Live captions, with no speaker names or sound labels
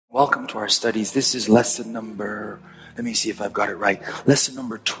Welcome to our studies. This is lesson number, let me see if I've got it right, lesson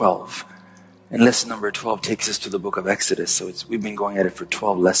number 12. And lesson number 12 takes us to the book of Exodus. So we've been going at it for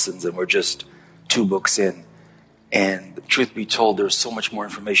 12 lessons and we're just 2 books in. And truth be told, there's so much more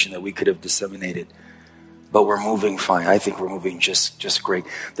information that we could have disseminated. But we're moving fine. I think we're moving just great.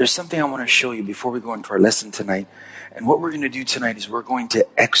 There's something I want to show you before we go into our lesson tonight. And what we're going to do tonight is we're going to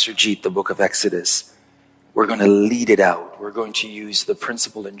exegete the book of Exodus. We're going to lead it out. We're going to use the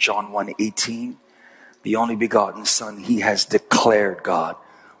principle in John 1:18. The only begotten Son, He has declared God.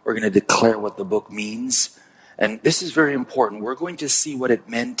 We're going to declare what the book means. And this is very important. We're going to see what it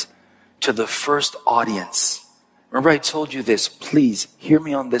meant to the first audience. Remember I told you this. Please hear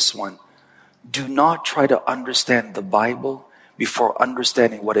me on this one. Do not try to understand the Bible before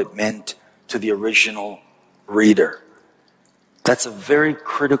understanding what it meant to the original reader. That's a very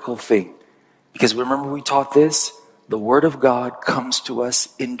critical thing. Because remember we taught this? The Word of God comes to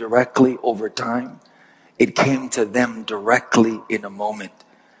us indirectly over time. It came to them directly in a moment.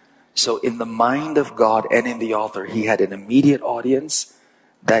 So in the mind of God and in the author, He had an immediate audience.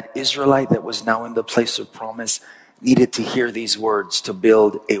 That Israelite that was now in the place of promise needed to hear these words to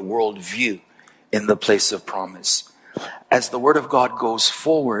build a worldview in the place of promise. As the Word of God goes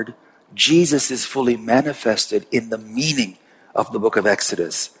forward, Jesus is fully manifested in the meaning of the book of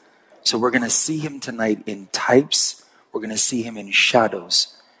Exodus. So we're going to see Him tonight in types. We're going to see Him in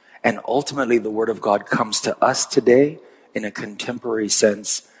shadows. And ultimately the Word of God comes to us today in a contemporary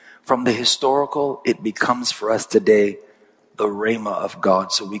sense. From the historical, it becomes for us today the Rhema of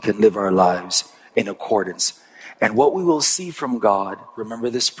God so we can live our lives in accordance. And what we will see from God, remember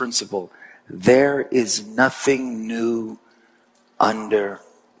this principle, there is nothing new under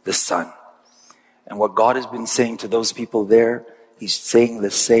the sun. And what God has been saying to those people there, He's saying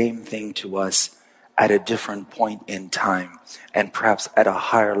the same thing to us at a different point in time and perhaps at a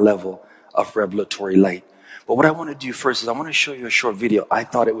higher level of revelatory light. But what I want to do first is I want to show you a short video. I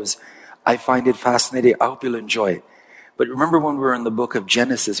find it fascinating. I hope you'll enjoy it. But remember when we were in the book of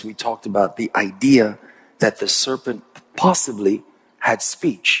Genesis, we talked about the idea that the serpent possibly had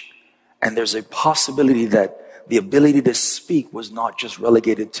speech. And there's a possibility that the ability to speak was not just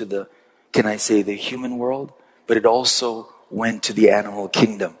relegated to the human world, but it also went to the animal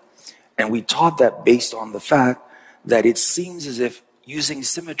kingdom. And we taught that based on the fact that it seems as if, using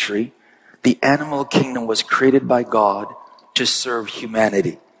symmetry, the animal kingdom was created by God to serve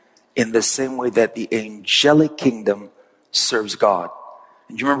humanity in the same way that the angelic kingdom serves God.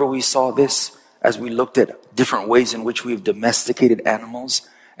 And you remember we saw this as we looked at different ways in which we've domesticated animals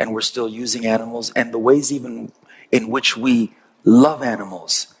and we're still using animals, and the ways even in which we love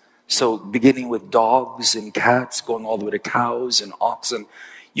animals. So beginning with dogs and cats, going all the way to cows and oxen,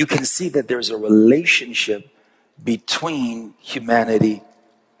 you can see that there's a relationship between humanity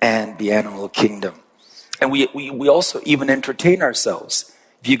and the animal kingdom. And we also even entertain ourselves.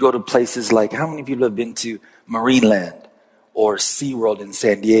 If you go to places like, how many people have been to Marineland or SeaWorld in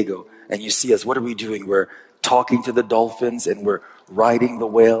San Diego? And you see us, what are we doing? We're talking to the dolphins and we're riding the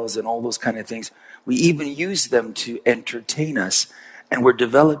whales and all those kind of things. We even use them to entertain us. And we're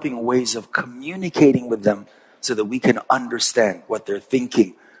developing ways of communicating with them so that we can understand what they're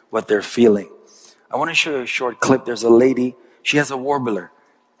thinking, what they're feeling. I want to show you a short clip. There's a lady, she has a warbler,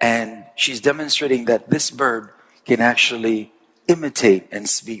 and she's demonstrating that this bird can actually imitate and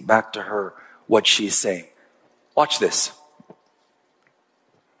speak back to her what she's saying. Watch this.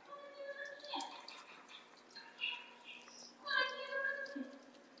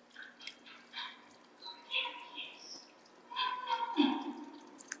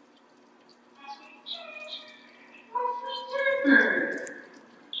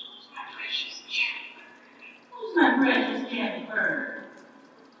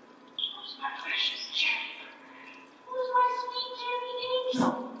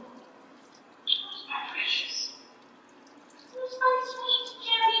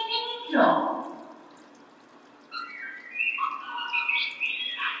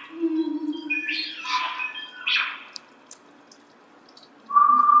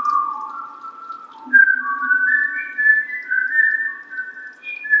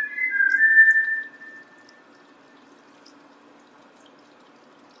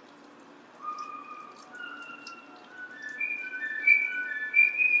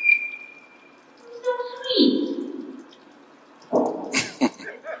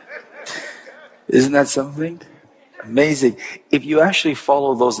 Isn't that something? Amazing. If you actually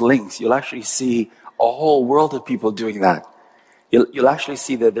follow those links, you'll actually see a whole world of people doing that. You'll actually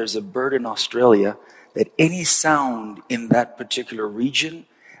see that there's a bird in Australia that any sound in that particular region,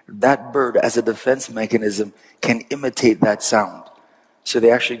 that bird as a defense mechanism can imitate that sound. So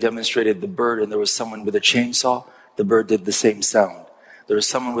they actually demonstrated the bird, and there was someone with a chainsaw, the bird did the same sound. There was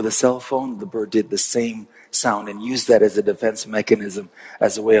someone with a cell phone, the bird did the same sound, and used that as a defense mechanism,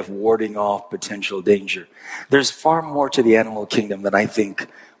 as a way of warding off potential danger. There's far more to the animal kingdom than I think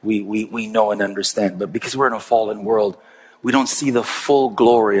we know and understand. But because we're in a fallen world, we don't see the full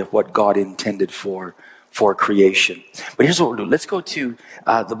glory of what God intended for creation. But here's what we'll do. Let's go to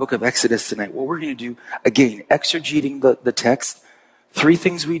the book of Exodus tonight. What we're going to do, again, exegeting the text. 3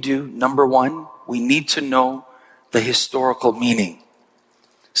 things we do. Number 1, we need to know the historical meaning.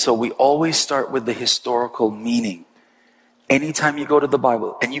 So we always start with the historical meaning. Anytime you go to the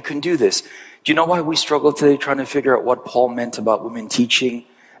Bible, and you can do this. Do you know why we struggle today trying to figure out what Paul meant about women teaching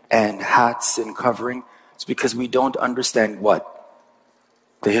and hats and covering? It's because we don't understand what?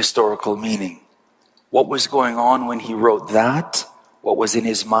 The historical meaning. What was going on when he wrote that? What was in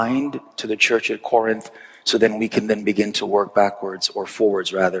his mind to the church at Corinth? So then we can then begin to work backwards, or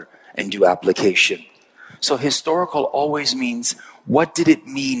forwards rather, and do application. So historical always means, what did it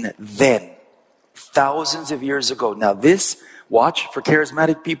mean then? Thousands of years ago. Now this, watch, for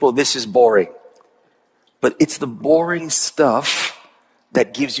charismatic people, this is boring. But it's the boring stuff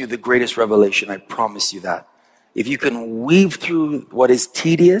that gives you the greatest revelation. I promise you that. If you can weave through what is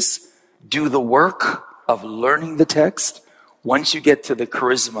tedious, do the work of learning the text, once you get to the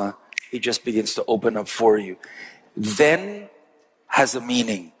charisma, it just begins to open up for you. Then has a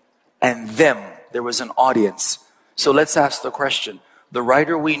meaning. And them, there was an audience. So let's ask the question. The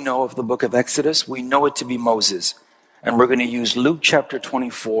writer we know of the book of Exodus, we know it to be Moses. And we're going to use Luke chapter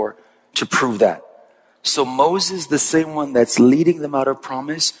 24 to prove that. So Moses, the same one that's leading them out of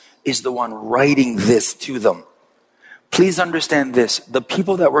promise, is the one writing this to them. Please understand this. The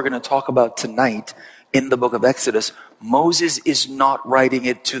people that we're going to talk about tonight in the book of Exodus, Moses is not writing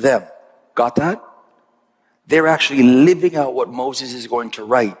it to them. Got that? They're actually living out what Moses is going to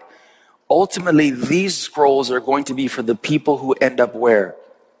write. Ultimately, these scrolls are going to be for the people who end up where?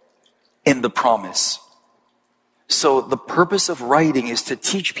 In the promise. So the purpose of writing is to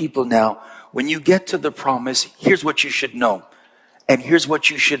teach people now, when you get to the promise, here's what you should know. And here's what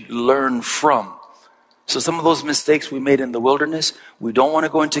you should learn from. So some of those mistakes we made in the wilderness, we don't want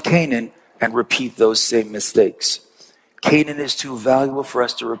to go into Canaan and repeat those same mistakes. Canaan is too valuable for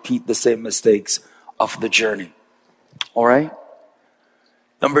us to repeat the same mistakes of the journey. All right?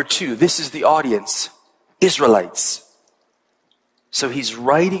 Number 2, this is the audience, Israelites. So he's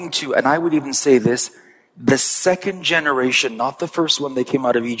writing to, and I would even say this, the second generation, not the first one they came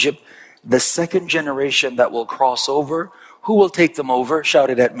out of Egypt, the second generation that will cross over. Who will take them over? Shout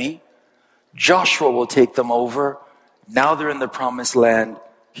it at me. Joshua will take them over. Now they're in the promised land.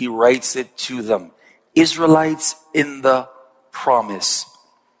 He writes it to them. Israelites in the promise.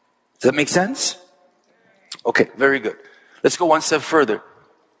 Does that make sense? Okay, very good. Let's go one step further.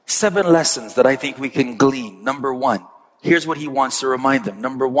 7 lessons that I think we can glean. Number 1, here's what he wants to remind them.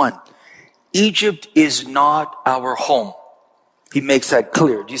 Number 1, Egypt is not our home. He makes that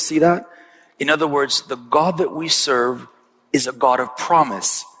clear. Do you see that? In other words, the God that we serve is a God of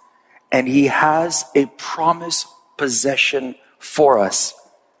promise. And he has a promise possession for us.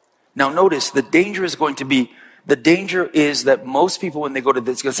 Now notice, the danger is that most people, when they go to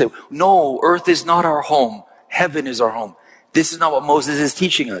this, are going to say, no, earth is not our home. Heaven is our home. This is not what Moses is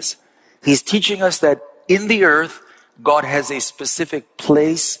teaching us. He's teaching us that in the earth, God has a specific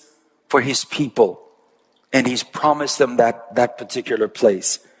place for his people. And he's promised them that particular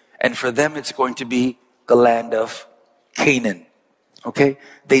place. And for them, it's going to be the land of Canaan. Okay?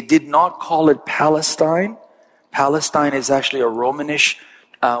 They did not call it Palestine. Palestine is actually a Romanish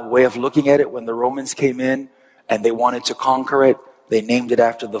way of looking at it. When the Romans came in and they wanted to conquer it, they named it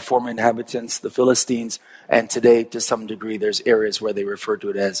after the former inhabitants, the Philistines. And today, to some degree, there's areas where they refer to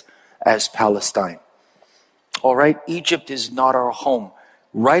it as Palestine. All right? Egypt is not our home.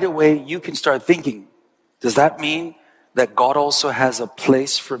 Right away, you can start thinking, does that mean that God also has a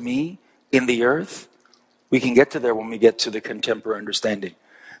place for me in the earth? We can get to there when we get to the contemporary understanding.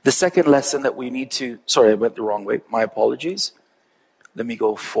 The second lesson that we need to... Sorry, I went the wrong way. My apologies. Let me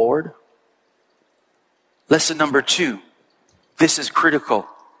go forward. Lesson number 2. This is critical.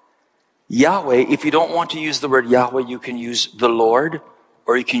 Yahweh, if you don't want to use the word Yahweh, you can use the Lord,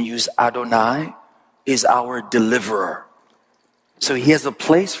 or you can use Adonai, is our deliverer. So he has a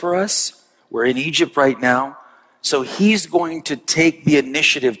place for us. We're in Egypt right now. So he's going to take the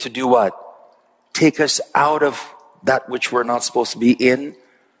initiative to do what? Take us out of that which we're not supposed to be in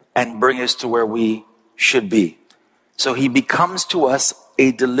and bring us to where we should be. So he becomes to us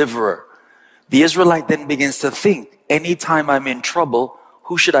a deliverer. The Israelite then begins to think, anytime I'm in trouble,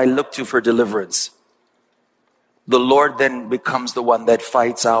 who should I look to for deliverance? the Lord then becomes the one that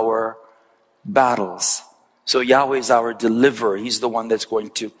fights our battles. So Yahweh is our deliverer. He's the one that's going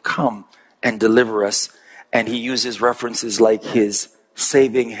to come and deliver us. And he uses references like his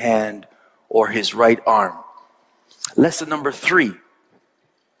saving hand or his right arm. Lesson number 3,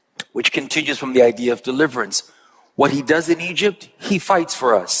 which continues from the idea of deliverance. What he does in Egypt, he fights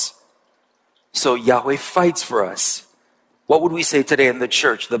for us. So Yahweh fights for us. What would we say today in the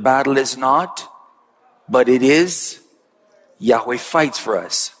church? The battle is not, but it is. Yahweh fights for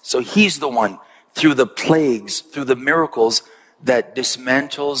us. So he's the one, through the plagues, through the miracles, that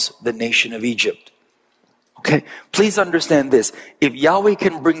dismantles the nation of Egypt. Okay? Please understand this. If Yahweh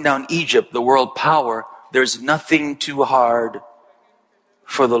can bring down Egypt, the world power, there's nothing too hard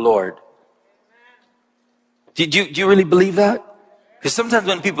for the Lord. Do you really believe that? Because sometimes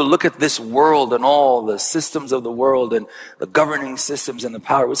when people look at this world and all the systems of the world and the governing systems and the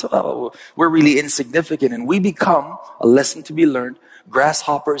power, we say, oh, we're really insignificant. And we become, a lesson to be learned,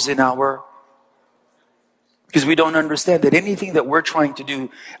 grasshoppers in our... Because we don't understand that anything that we're trying to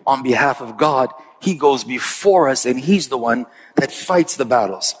do on behalf of God, he goes before us and he's the one that fights the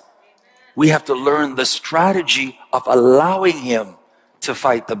battles. We have to learn the strategy of allowing him to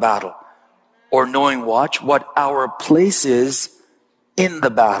fight the battle. Or knowing what our place is in the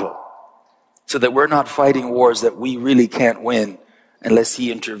battle. So that we're not fighting wars that we really can't win unless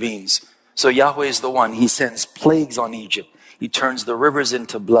he intervenes. So Yahweh is the one. He sends plagues on Egypt. He turns the rivers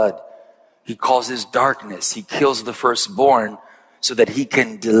into blood. He causes darkness. He kills the firstborn so that he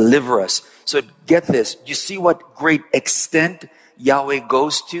can deliver us. So get this. You see what great extent Yahweh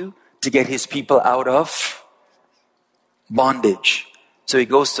goes to get his people out of bondage. So he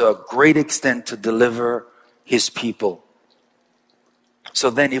goes to a great extent to deliver his people. So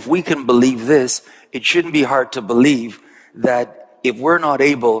then if we can believe this, it shouldn't be hard to believe that if we're not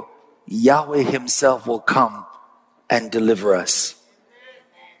able, Yahweh himself will come and deliver us.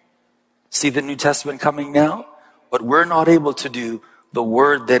 See the New Testament coming now? What we're not able to do, the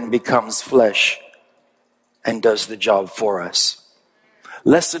Word then becomes flesh and does the job for us.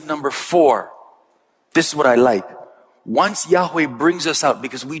 Lesson number 4. This is what I like. Once Yahweh brings us out,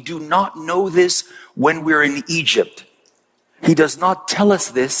 because we do not know this when we're in Egypt. He does not tell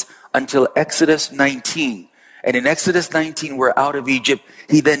us this until Exodus 19. And in Exodus 19, we're out of Egypt.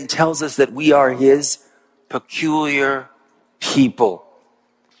 He then tells us that we are his peculiar people.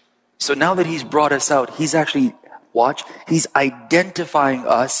 So now that he's brought us out, he's actually, he's identifying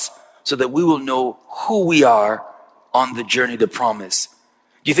us so that we will know who we are on the journey to promise.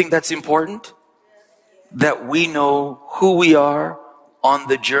 Do you think that's important? That we know who we are on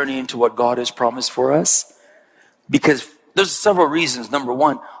the journey into what God has promised for us? Because there's several reasons. Number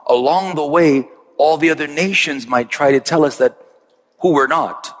 1, along the way, all the other nations might try to tell us that who we're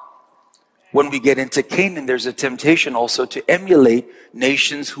not. When we get into Canaan, there's a temptation also to emulate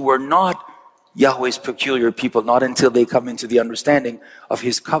nations who are not Yahweh's peculiar people, not until they come into the understanding of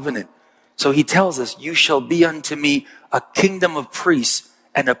his covenant. So he tells us, you shall be unto me a kingdom of priests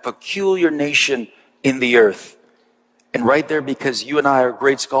and a peculiar nation in the earth. And right there, because you and I are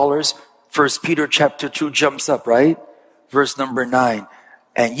great scholars, 1 Peter chapter 2 jumps up, right? Verse number 9.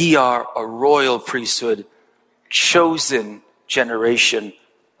 And ye are a royal priesthood, chosen generation,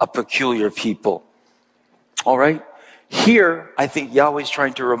 a peculiar people. All right? Here, I think Yahweh is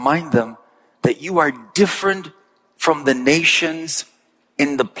trying to remind them that you are different from the nations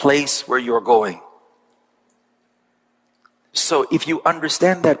in the place where you're going. So if you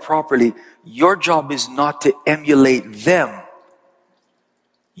understand that properly, your job is not to emulate them.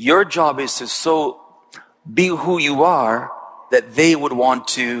 Your job is to so be who you are that they would want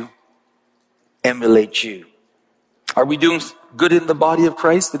to emulate you. Are we doing good in the body of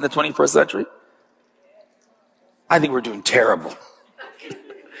Christ in the 21st century? I think we're doing terrible.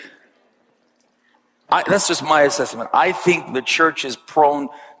 That's just my assessment. I think the church is prone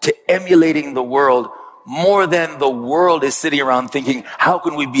to emulating the world more than the world is sitting around thinking, how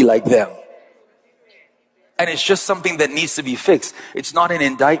can we be like them? And it's just something that needs to be fixed. It's not an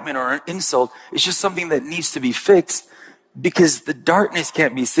indictment or an insult. It's just something that needs to be fixed, because the darkness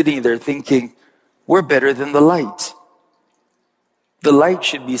can't be sitting there thinking, we're better than the light. The light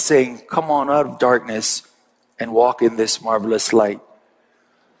should be saying, come on out of darkness and walk in this marvelous light.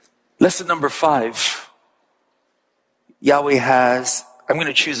 Lesson number 5. Yahweh has, I'm going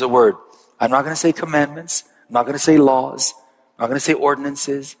to choose a word. I'm not going to say commandments. I'm not going to say laws. I'm not going to say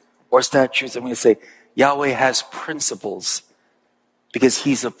ordinances or statutes. I'm going to say Yahweh has principles, because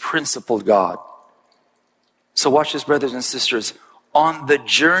he's a principled God. So watch this, brothers and sisters. On the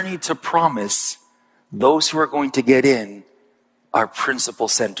journey to promise, those who are going to get in are principle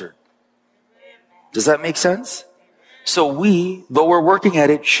centered. Does that make sense? So we, though we're working at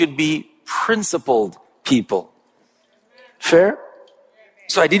it, should be principled people. Fair?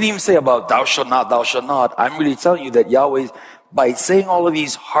 So I didn't even say about thou shalt not, thou shalt not. I'm really telling you that Yahweh, by saying all of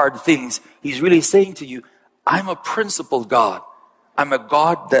these hard things, He's really saying to you, I'm a principled God. I'm a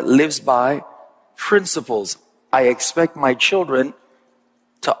God that lives by principles. I expect my children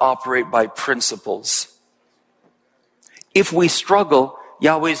to operate by principles. If we struggle,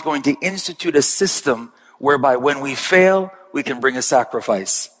 Yahweh is going to institute a system whereby when we fail, we can bring a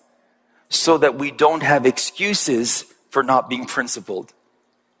sacrifice so that we don't have excuses for not being principled.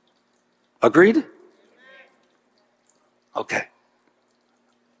 Agreed? Okay.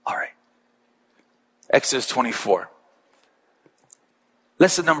 All right. Exodus 24.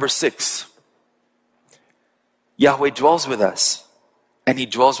 Lesson number 6. Yahweh dwells with us, and He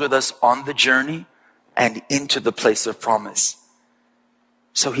dwells with us on the journey and into the place of promise.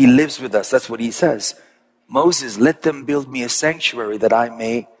 So He lives with us. That's what He says. Moses, let them build me a sanctuary that I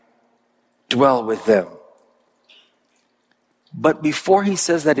may dwell with them. But before He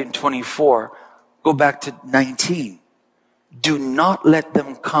says that in 24, go back to 19. Do not let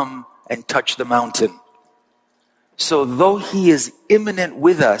them come and touch the mountain. So though He is immanent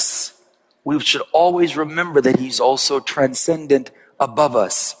with us, we should always remember that He's also transcendent above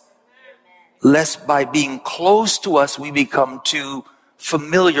us. Lest by being close to us, we become too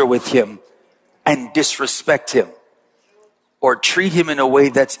familiar with Him and disrespect Him or treat Him in a way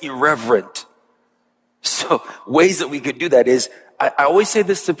that's irreverent. So ways that we could do that is, I always say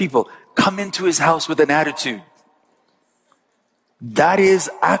this to people, come into His house with an attitude. That is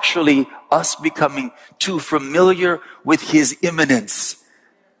actually us becoming too familiar with His immanence.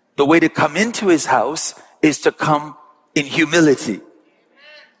 The way to come into His house is to come in humility.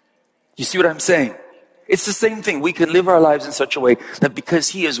 You see what I'm saying? It's the same thing. We can live our lives in such a way that because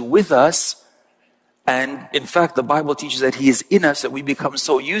He is with us, and in fact the Bible teaches that He is in us, that we become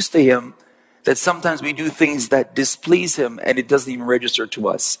so used to Him that sometimes we do things that displease Him and it doesn't even register to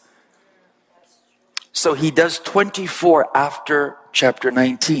us. So He does 24 after chapter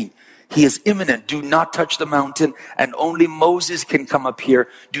 19. He is immanent. Do not touch the mountain, and only Moses can come up here.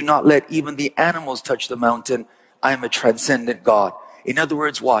 Do not let even the animals touch the mountain. I am a transcendent God. In other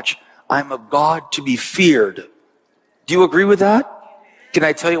words, watch. I'm a God to be feared. Do you agree with that? Can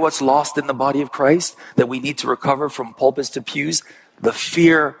I tell you what's lost in the body of Christ that we need to recover from pulpits to pews? The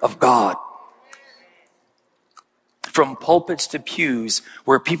fear of God. From pulpits to pews,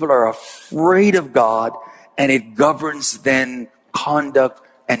 where people are afraid of God, and it governs then conduct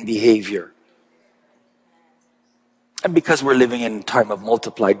and behavior. And because we're living in a time of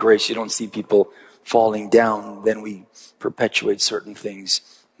multiplied grace, you don't see people falling down. Then we perpetuate certain things.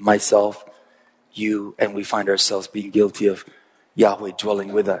 Myself, you, and we find ourselves being guilty of Yahweh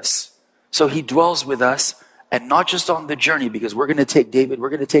dwelling with us. So He dwells with us, and not just on the journey, because we're going to take David, we're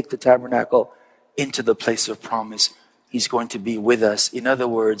going to take the tabernacle into the place of promise. He's going to be with us. In other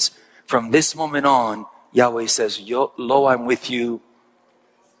words, from this moment on, Yahweh says, lo, I'm with you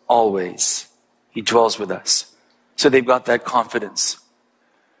always. He dwells with us. So they've got that confidence.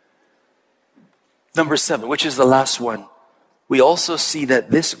 Number 7, which is the last one. We also see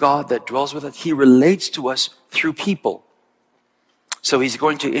that this God that dwells with us, He relates to us through people. So He's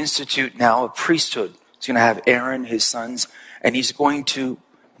going to institute now a priesthood. He's going to have Aaron, his sons, and He's going to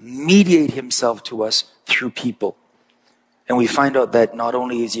mediate Himself to us through people. And we find out that not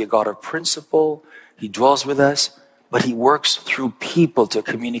only is He a God of principle, He dwells with us, but He works through people to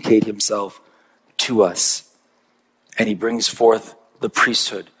communicate Himself to us. And He brings forth the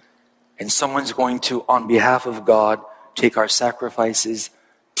priesthood. And someone's going to, on behalf of God, take our sacrifices,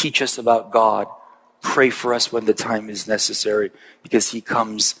 teach us about God, pray for us when the time is necessary, because He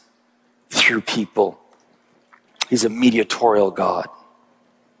comes through people. He's a mediatorial God.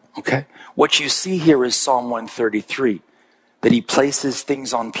 Okay? What you see here is Psalm 133, that He places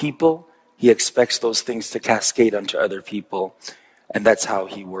things on people. He expects those things to cascade onto other people, and that's how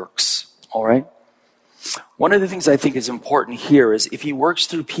He works. All right? One of the things I think is important here is if He works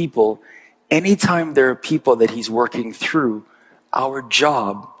through people, anytime there are people that He's working through, our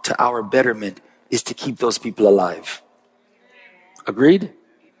job to our betterment is to keep those people alive. Agreed?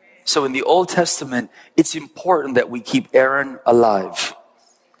 So in the Old Testament, it's important that we keep Aaron alive.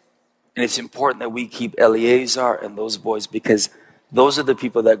 And it's important that we keep Eleazar and those boys, because those are the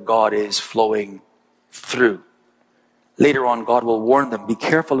people that God is flowing through. Later on, God will warn them, be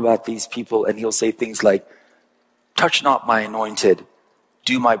careful about these people, and He'll say things like, touch not my anointed,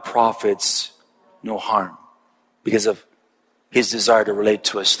 do my prophets no harm, because of His desire to relate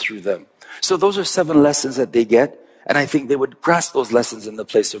to us through them. So those are 7 lessons that they get. And I think they would grasp those lessons in the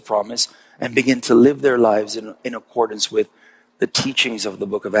place of promise and begin to live their lives in accordance with the teachings of the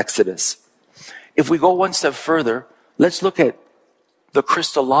book of Exodus. If we go one step further, let's look at the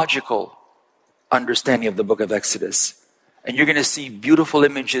Christological understanding of the book of Exodus. And you're going to see beautiful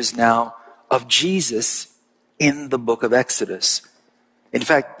images now of Jesus in the book of Exodus. In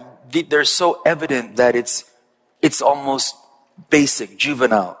fact, they're so evident that it's almost basic,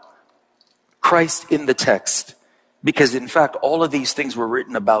 juvenile. Christ in the text. Because in fact, all of these things were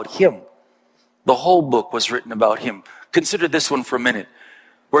written about him. The whole book was written about him. Consider this one for a minute.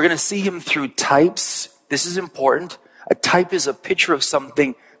 We're going to see him through types. This is important. A type is a picture of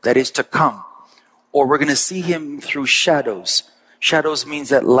something that is to come. Or we're going to see him through shadows. Shadows means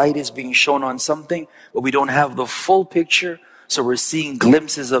that light is being shown on something, but we don't have the full picture. So we're seeing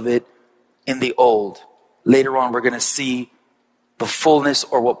glimpses of it in the old. Later on, we're going to see the fullness,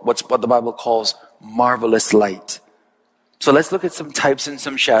 or what the Bible calls marvelous light. So let's look at some types and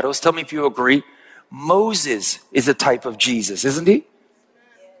some shadows. Tell me if you agree. Moses is a type of Jesus, isn't he?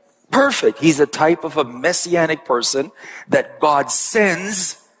 Perfect. He's a type of a messianic person that God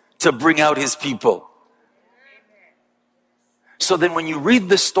sends to bring out his people. So then when you read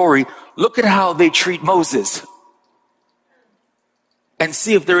the story, look at how they treat Moses and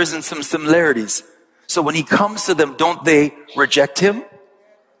see if there isn't some similarities. So when he comes to them, don't they reject him?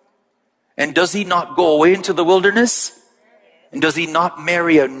 And does he not go away into the wilderness? And does he not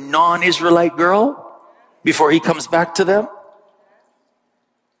marry a non-Israelite girl before he comes back to them?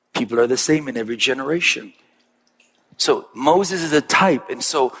 People are the same in every generation. So Moses is a type. And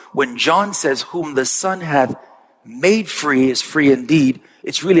so when John says, whom the Son hath made free is free indeed,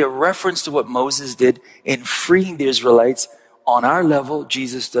 it's really a reference to what Moses did in freeing the Israelites. On our level,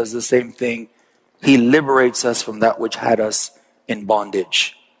 Jesus does the same thing. He liberates us from that which had us in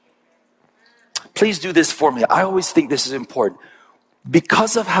bondage. Please do this for me. I always think this is important.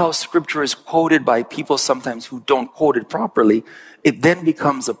 Because of how scripture is quoted by people sometimes who don't quote it properly, it then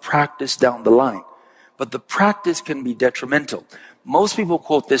becomes a practice down the line. But the practice can be detrimental. Most people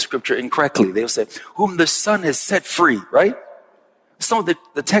quote this scripture incorrectly. They'll say, whom the Son has set free, right? So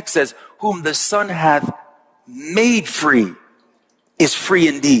the text says, whom the Son hath made free is free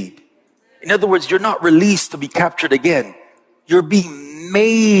indeed. In other words, you're not released to be captured again. You're being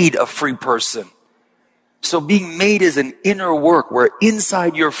made a free person. So being made is an inner work where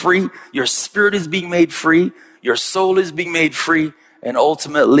inside you're free, your spirit is being made free, your soul is being made free, and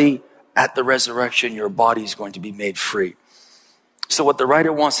ultimately at the resurrection, your body is going to be made free. So what the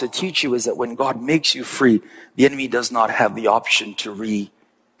writer wants to teach you is that when God makes you free, the enemy does not have the option to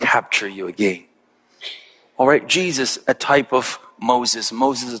recapture you again. All right, Jesus, a type of Moses.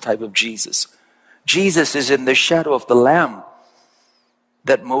 Moses, a type of Jesus. Jesus is in the shadow of the lamb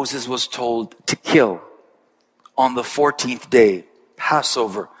that Moses was told to kill on the 14th day,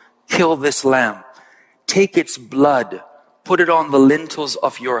 Passover. Kill this lamb. Take its blood, put it on the lintels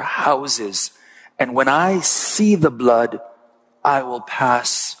of your houses, and when I see the blood, I will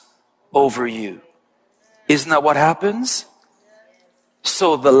pass over you. Isn't that what happens?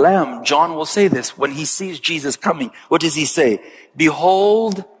 So the lamb, John will say this, when he sees Jesus coming, what does he say?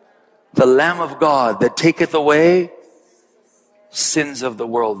 Behold, the Lamb of God that taketh away sins of the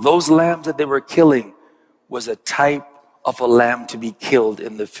world. Those lambs that they were killing was a type of a lamb to be killed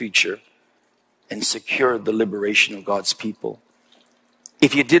in the future and secure the liberation of God's people.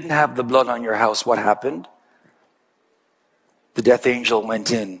 If you didn't have the blood on your house, what happened? The death angel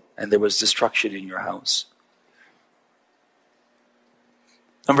went in and there was destruction in your house.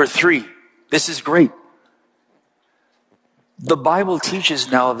 Number 3, this is great. The Bible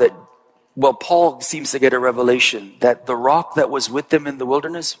teaches now that, well, Paul seems to get a revelation that the rock that was with them in the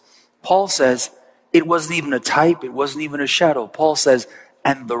wilderness, Paul says, it wasn't even a type, it wasn't even a shadow. Paul says,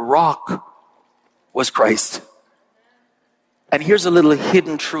 and the rock was Christ. And here's a little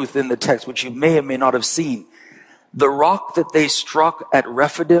hidden truth in the text, which you may or may not have seen. The rock that they struck at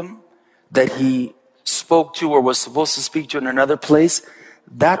Rephidim, that he spoke to or was supposed to speak to in another place,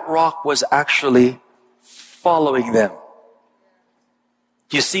 that rock was actually following them.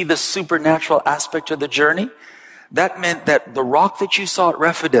 Do you see the supernatural aspect of the journey? That meant that the rock that you saw at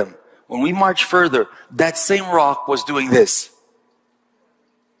Rephidim, when we march further, that same rock was doing this.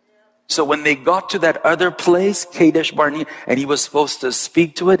 So when they got to that other place, Kadesh Barnea, and he was supposed to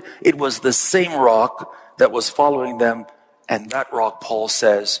speak to it, it was the same rock that was following them. And that rock, Paul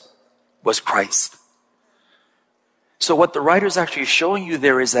says, was Christ. So what the writer is actually showing you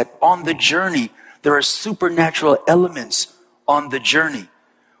there is that on the journey, there are supernatural elements on the journey.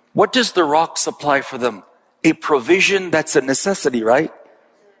 What does the rock supply for them? A provision that's a necessity, right?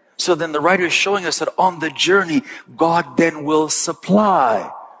 So then the writer is showing us that on the journey, God then will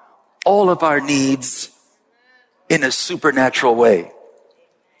supply all of our needs in a supernatural way.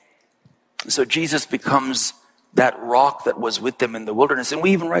 So Jesus becomes that rock that was with them in the wilderness. And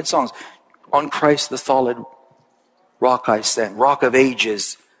we even write songs, on Christ the solid rock I stand, rock of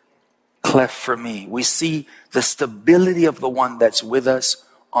ages, cleft for me. We see the stability of the one that's with us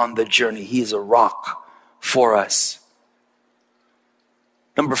on the journey. He is a rock for us.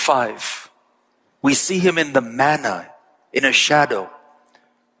 Number 5, we see him in the manna, in a shadow.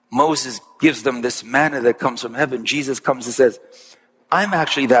 Moses gives them this manna that comes from heaven. Jesus comes and says, I'm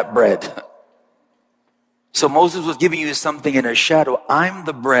actually that bread. So Moses was giving you something in a shadow. I'm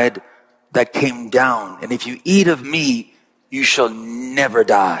the bread that came down. And if you eat of me, you shall never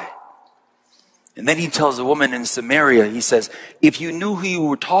die. And then he tells a woman in Samaria, he says, if you knew who you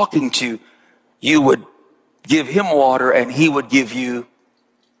were talking to, you would give him water and he would give you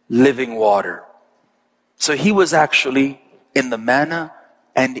living water. So he was actually in the manna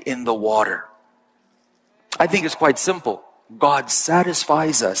and in the water. I think it's quite simple. God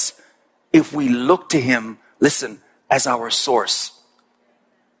satisfies us if we look to him, listen, as our source.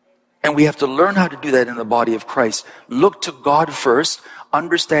 And we have to learn how to do that in the body of Christ. Look to God first,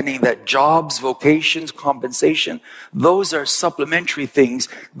 understanding that jobs, vocations, compensation, those are supplementary things.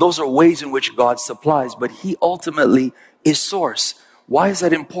 Those are ways in which God supplies, but he ultimately is source. Why is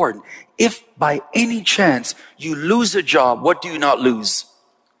that important? If by any chance you lose a job, what do you not lose?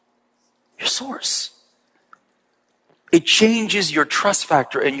 Your source. It changes your trust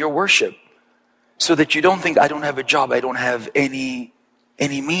factor in your worship so that you don't think, I don't have a job, I don't have any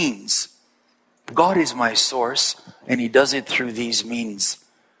means. God is my source, and he does it through these means.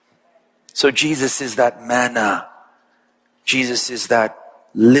 So Jesus is that manna. Jesus is that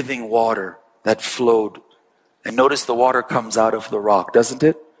living water that flowed. And notice the water comes out of the rock, doesn't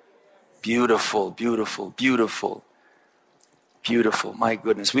it? Beautiful, beautiful, beautiful, beautiful. My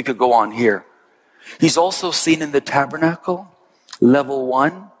goodness, we could go on here. He's also seen in the tabernacle, level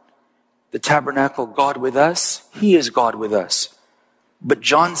 1, the tabernacle, God with us. He is God with us. But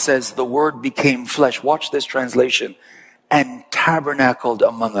John says the word became flesh. Watch this translation. And tabernacled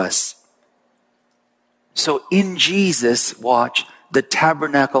among us. So in Jesus, watch, the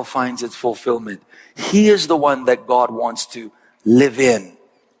tabernacle finds its fulfillment. He is the one that God wants to live in.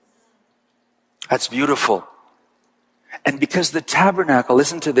 That's beautiful. And because the tabernacle,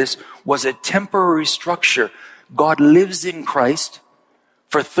 listen to this, was a temporary structure, God lives in Christ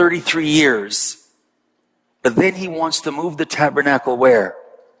for 33 years. But then he wants to move the tabernacle where?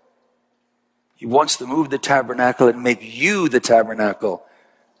 He wants to move the tabernacle and make you the tabernacle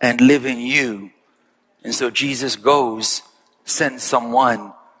and live in you. And so Jesus goes, sends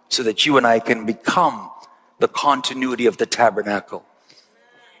someone so that you and I can become the continuity of the tabernacle.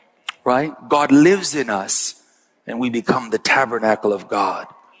 Right? God lives in us and we become the tabernacle of God.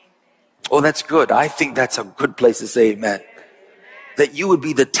 Oh, that's good. I think that's a good place to say amen. That you would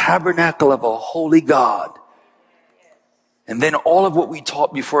be the tabernacle of a holy God. And then all of what we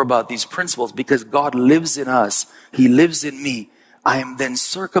taught before about these principles, because God lives in us, he lives in me, I am then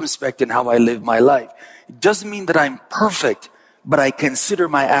circumspect in how I live my life. It doesn't mean that I'm perfect, but I consider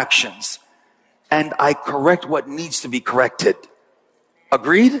my actions and I correct what needs to be corrected.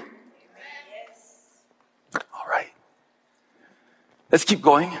 Agreed? All right. Let's keep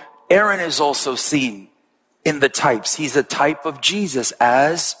going. Aaron is also seen in the types. He's a type of Jesus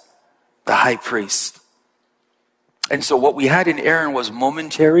as the high priest. And so what we had in Aaron was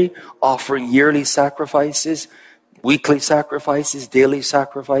momentary, offering yearly sacrifices, weekly sacrifices, daily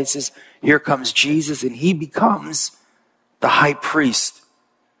sacrifices. Here comes Jesus and he becomes the high priest.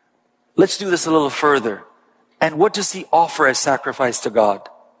 Let's do this a little further. And what does he offer as sacrifice to God?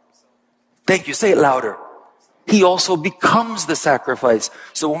 Thank you. Say it louder. He also becomes the sacrifice.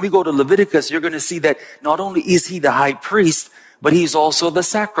 So when we go to Leviticus, you're going to see that not only is he the high priest, but he's also the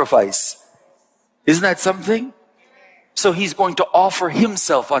sacrifice. Isn't that something? So he's going to offer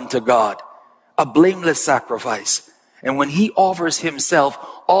himself unto God, a blameless sacrifice. And when he offers himself,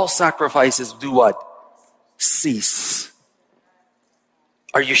 all sacrifices do what? Cease.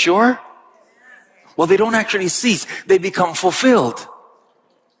 Are you sure? Well, they don't actually cease. They become fulfilled.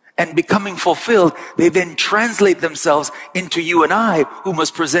 And becoming fulfilled, they then translate themselves into you and I, who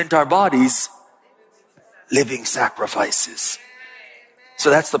must present our bodies living sacrifices. So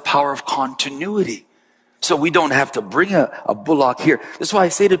that's the power of continuity. So we don't have to bring a bullock here. That's why I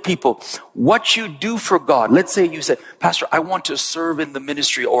say to people, what you do for God, let's say you say, Pastor, I want to serve in the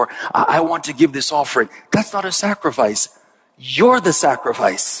ministry, or I want to give this offering. That's not a sacrifice. You're the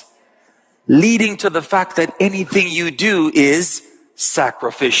sacrifice, leading to the fact that anything you do is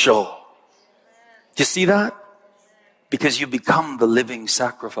sacrificial. Do you see that? Because you become the living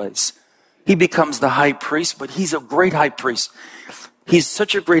sacrifice. He becomes the high priest, but he's a great high priest. He's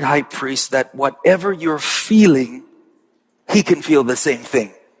such a great high priest that whatever you're feeling, he can feel the same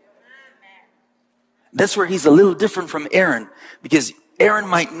thing. That's where he's a little different from Aaron, because Aaron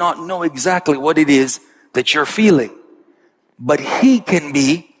might not know exactly what it is that you're feeling, but he can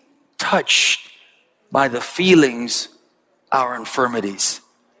be touched by the feelings, our infirmities.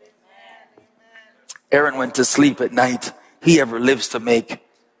 Aaron went to sleep at night. He ever lives to make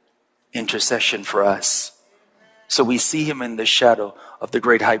intercession for us. So we see him in the shadow of the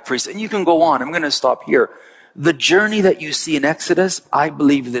great high priest. And you can go on. I'm going to stop here. The journey that you see in Exodus, I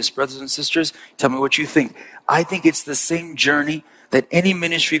believe this, brothers and sisters. Tell me what you think. I think it's the same journey that any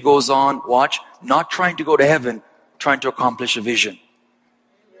ministry goes on. Watch, not trying to go to heaven, trying to accomplish a vision.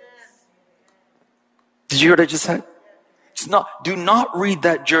 Did you hear what I just said? It's not, do not read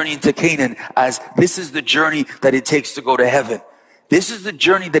that journey into Canaan as this is the journey that it takes to go to heaven. This is the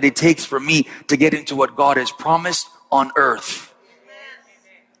journey that it takes for me to get into what God has promised on earth.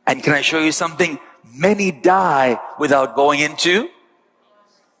 And can I show you something? Many die without going into.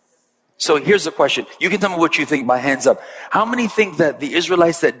 So here's the question. You can tell me what you think by hands up. How many think that the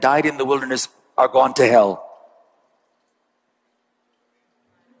Israelites that died in the wilderness are gone to hell?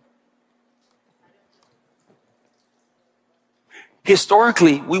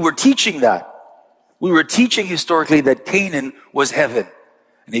 Historically, we were teaching that. We were teaching historically that Canaan was heaven.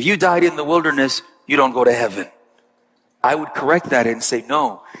 And if you died in the wilderness, you don't go to heaven. I would correct that and say,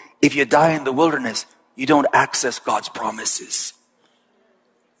 no, if you die in the wilderness, you don't access God's promises.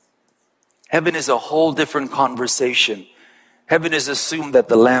 Heaven is a whole different conversation. Heaven is assumed that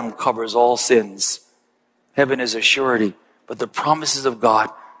the Lamb covers all sins. Heaven is a surety. But the promises of God,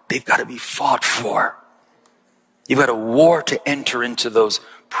 they've got to be fought for. You've got a war to enter into those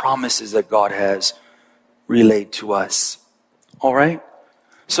promises that God has relayed to us. All right?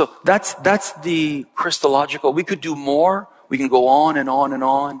 So that's the Christological. We could do more. We can go on and on and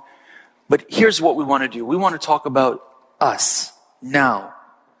on. But here's what we want to do. We want to talk about us now,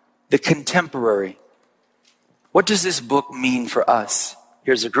 the contemporary. What does this book mean for us?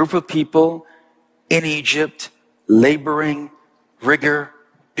 Here's a group of people in Egypt, laboring, rigor,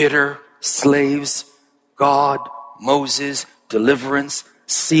 bitter, slaves, God, Moses, deliverance,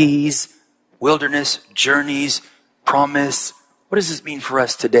 seas, wilderness, journeys, promise. What does this mean for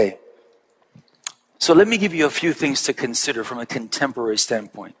us today? So let me give you a few things to consider from a contemporary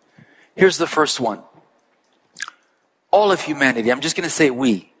standpoint. Here's the first one. All of humanity, I'm just going to say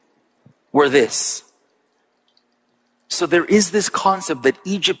we're this. So there is this concept that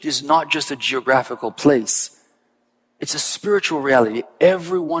Egypt is not just a geographical place. It's a spiritual reality.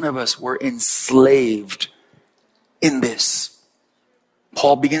 Every one of us were enslaved in this.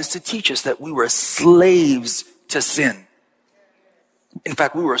 Paul begins to teach us that we were slaves to sin. In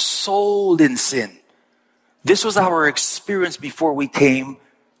fact, we were sold in sin. This was our experience before we came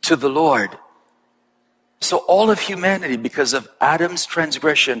to the Lord. So all of humanity, because of Adam's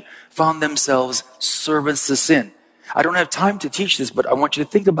transgression, found themselves servants to sin. I don't have time to teach this, but I want you to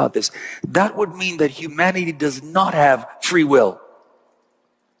think about this. That would mean that humanity does not have free will.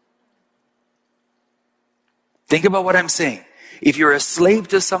 Think about what I'm saying. If you're a slave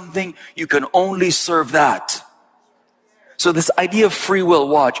to something, you can only serve that. So this idea of free will,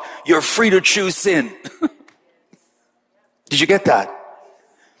 watch, you're free to choose sin. Did you get that?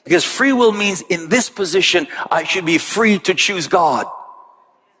 Because free will means in this position, I should be free to choose God.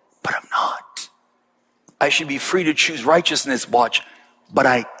 But I'm not. I should be free to choose righteousness, watch, but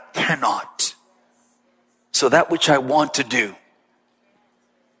I cannot. So that which I want to do,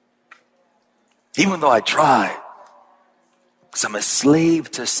 even though I try, because I'm a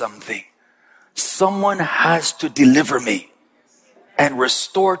slave to something, someone has to deliver me and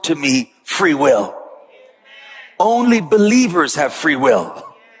restore to me free will. Only believers have free will.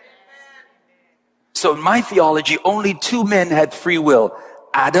 So in my theology, only two men had free will,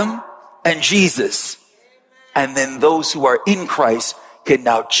 Adam and Jesus. And then those who are in Christ can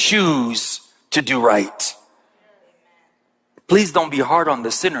now choose to do right. Please don't be hard on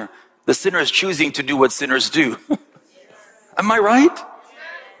the sinner. The sinner is choosing to do what sinners do. Am I right?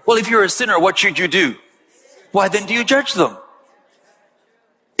 Well, if you're a sinner, what should you do? Why then do you judge them?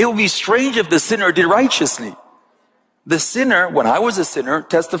 It would be strange if the sinner did righteously. The sinner, when I was a sinner,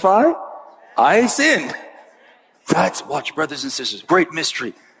 testify, I sinned. That's, watch, brothers and sisters, great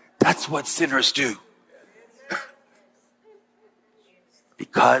mystery. That's what sinners do.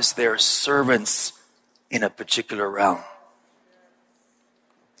 Because they're servants in a particular realm.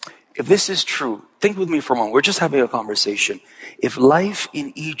 If this is true, think with me for a moment. We're just having a conversation. If life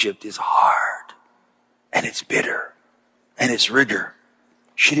in Egypt is hard and it's bitter and it's rigor,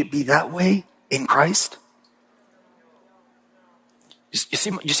 should it be that way in Christ?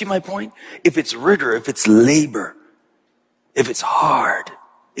 You see my point? If it's rigor, if it's labor, if it's hard,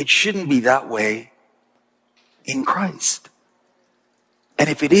 it shouldn't be that way in Christ. And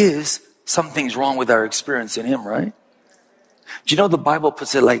if it is, something's wrong with our experience in Him, right? Do you know the Bible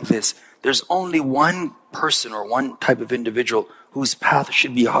puts it like this? There's only one person or one type of individual whose path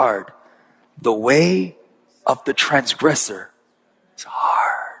should be hard. The way of the transgressor is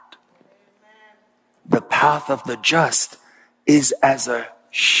hard. The path of the just is as a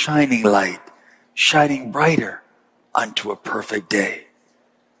shining light, shining brighter unto a perfect day.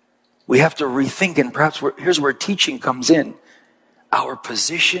 We have to rethink, and perhaps here's where teaching comes in. Our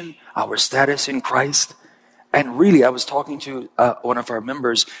position, our status in Christ. And really, I was talking to one of our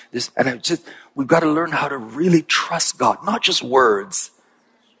members, we've got to learn how to really trust God, not just words.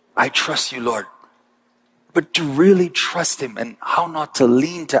 I trust you, Lord. But to really trust Him, and how not to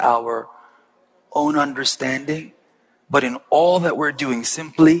lean to our own understanding, but in all that we're doing,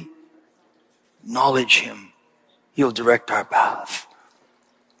 simply acknowledge Him. He'll direct our path.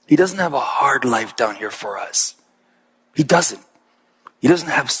 He doesn't have a hard life down here for us. He doesn't. He doesn't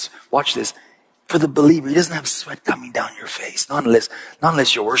have, watch this, for the believer, He doesn't have sweat coming down your face, not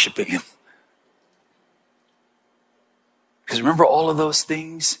unless you're worshiping Him. Because remember all of those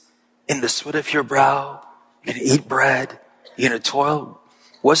things in the sweat of your brow, you're going to eat bread, you're going to toil.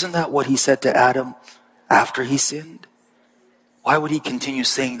 Wasn't that what He said to Adam after he sinned? Why would He continue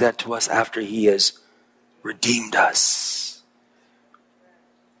saying that to us after He has redeemed us?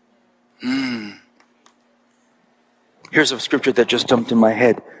 Here's a scripture that just jumped in my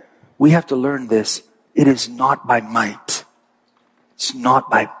head. We have to learn this. It is not by might. It's not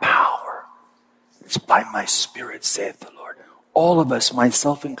by power. It's by my Spirit, saith the Lord. All of us,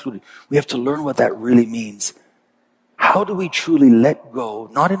 myself included, we have to learn what that really means. How do we truly let go,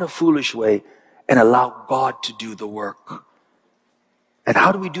 not in a foolish way, and allow God to do the work? And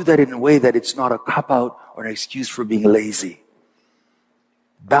how do we do that in a way that it's not a cop-out or an excuse for being lazy?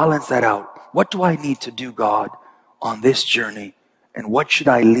 Balance that out. What do I need to do, God, on this journey? And what should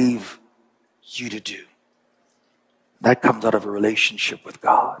I leave you to do? That comes out of a relationship with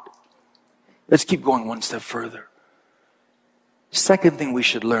God. Let's keep going one step further. Second thing we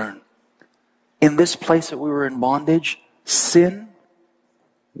should learn. In this place that we were in bondage, sin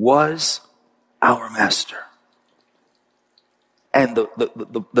was our master. And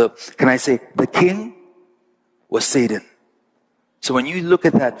the king was Satan. So when you look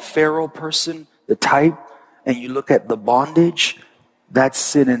at that Pharaoh person, the type, and you look at the bondage, that's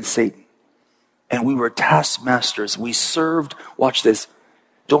sin and Satan. And we were taskmasters. We served, watch this,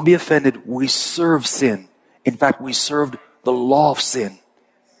 don't be offended, we served sin. In fact, we served the law of sin.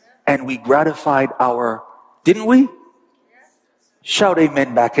 And we gratified didn't we? Shout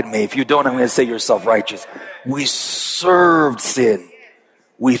amen back at me. If you don't, I'm going to say you're self-righteous. We served sin.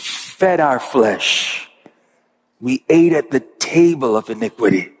 We fed our flesh. We ate at the table of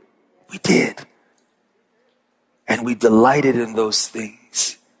iniquity. We did. And we delighted in those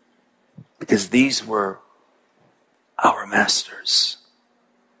things because these were our masters.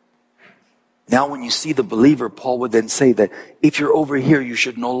 Now when you see the believer, Paul would then say that if you're over here, you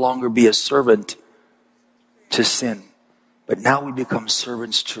should no longer be a servant to sin. But now we become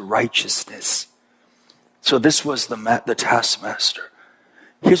servants to righteousness. So this was the taskmaster.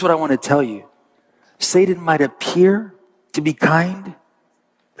 Here's what I want to tell you. Satan might appear to be kind,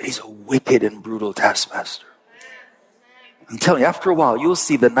 but he's a wicked and brutal taskmaster. I'm telling you, after a while, you'll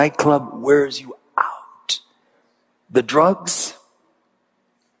see the nightclub wears you out. The drugs,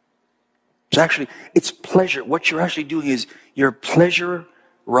 it's pleasure. What you're actually doing is you're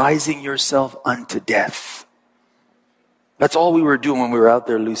pleasurizing yourself unto death. That's all we were doing when we were out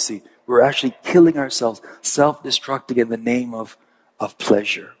there, Lucy. We were actually killing ourselves, self-destructing in the name of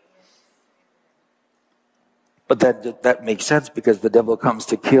pleasure. But that makes sense because the devil comes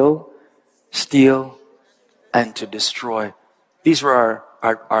to kill, steal, and to destroy. These were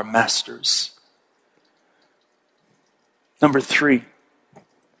our masters. Number 3,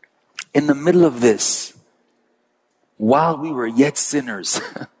 in the middle of this, while we were yet sinners,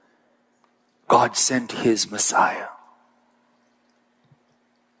 God sent His Messiah.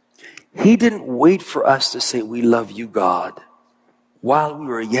 He didn't wait for us to say, we love you, God. While we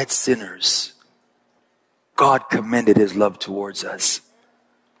were yet sinners, God commended His love towards us.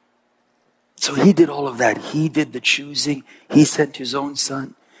 So He did all of that. He did the choosing. He sent His own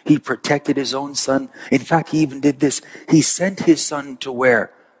Son. He protected His own Son. In fact, He even did this. He sent His Son to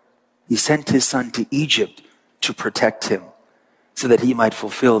where? He sent his son to Egypt to protect him so that he might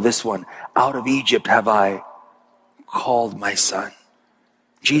fulfill this one. Out of Egypt have I called my son.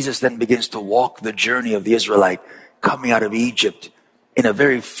 Jesus then begins to walk the journey of the Israelite coming out of Egypt in a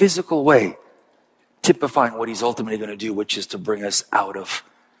very physical way, typifying what he's ultimately going to do, which is to bring us out of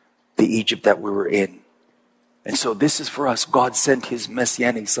the Egypt that we were in. And so this is for us. God sent his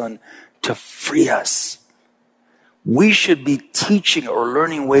messianic son to free us. We should be teaching or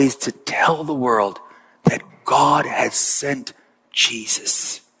learning ways to tell the world that God has sent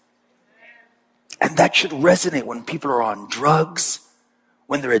Jesus. And that should resonate when people are on drugs,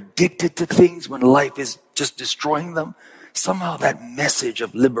 when they're addicted to things, when life is just destroying them. Somehow that message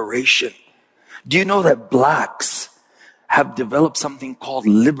of liberation. Do you know that blacks have developed something called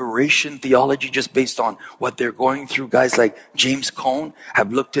liberation theology just based on what they're going through? Guys like James Cone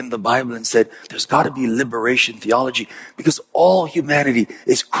have looked in the Bible and said, there's got to be liberation theology because all humanity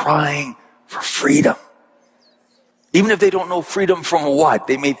is crying for freedom. Even if they don't know freedom from what,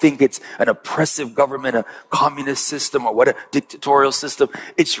 they may think it's an oppressive government, a communist system, or what, a dictatorial system.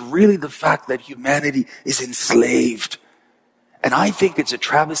 It's really the fact that humanity is enslaved. And I think it's a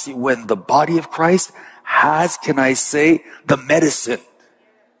travesty when the body of Christ has, can I say, the medicine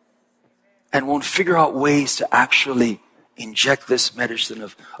and won't figure out ways to actually inject this medicine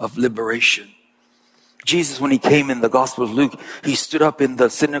of liberation. Jesus, when he came in the Gospel of Luke, he stood up in the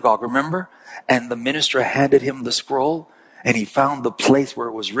synagogue, remember? And the minister handed him the scroll, and he found the place where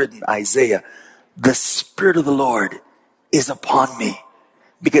it was written, Isaiah, the Spirit of the Lord is upon me,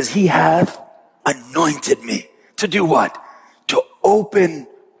 because he hath anointed me. To do what? To open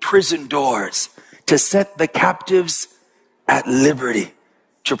prison doors, to set the captives at liberty,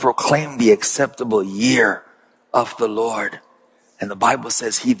 to proclaim the acceptable year of the Lord. And the Bible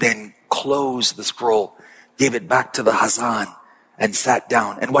says he then closed the scroll, gave it back to the Hazan, and sat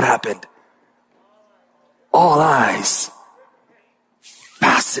down. And what happened? All eyes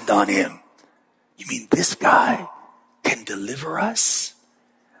fastened on him. You mean this guy can deliver us?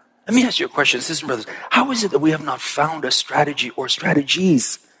 Let me ask you a question, sisters and brothers. How is it that we have not found a strategy or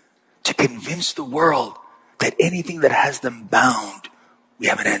strategies to convince the world that anything that has them bound, we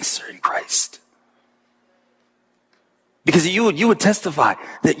have an answer in Christ? Because you would testify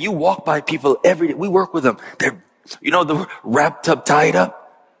that you walk by people every day. We work with them. They're, they're wrapped up, tied up.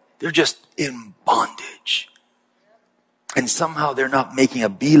 They're just in bondage. And somehow they're not making a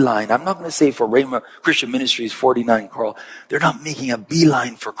beeline. I'm not going to say for Rhema Christian Ministries 49, Carl. They're not making a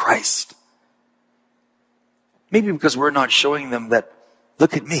beeline for Christ. Maybe because we're not showing them that,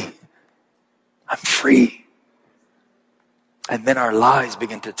 look at me. I'm free. And then our lives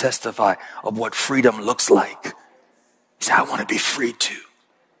begin to testify of what freedom looks like. You say, I want to be free too.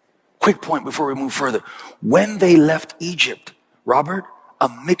 Quick point before we move further. When they left Egypt, Robert, a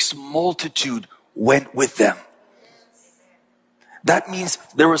mixed multitude went with them. That means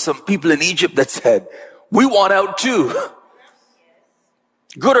there were some people in Egypt that said, we want out too.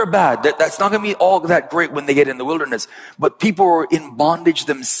 Good or bad, that's not going to be all that great when they get in the wilderness. But people were in bondage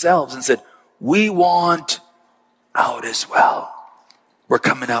themselves and said, we want out as well. We're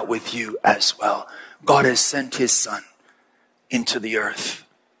coming out with you as well. God has sent his son into the earth.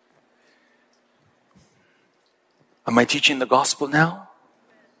 Am I teaching the gospel now?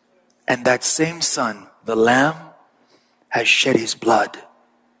 And that same son, the Lamb, has shed his blood,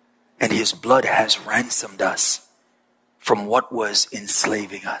 and his blood has ransomed us from what was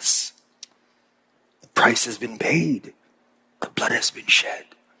enslaving us. The price has been paid. The blood has been shed.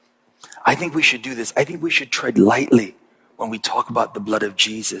 I think we should do this. I think we should tread lightly when we talk about the blood of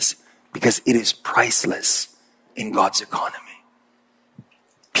Jesus, because it is priceless in God's economy.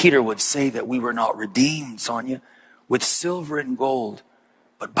 Peter would say that we were not redeemed, Sonia, with silver and gold,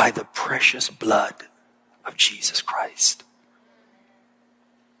 but by the precious blood of Jesus Christ.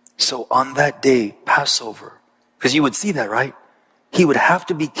 So on that day, Passover, because you would see that, right? He would have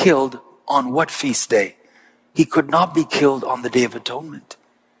to be killed on what feast day? He could not be killed on the Day of Atonement.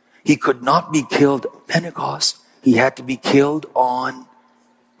 He could not be killed at Pentecost. He had to be killed on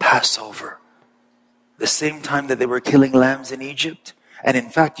Passover. The same time that they were killing lambs in Egypt. And in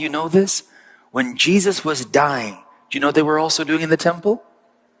fact, you know this? When Jesus was dying, do you know what they were also doing in the temple?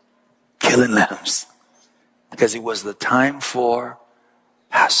 Killing lambs. Because it was the time for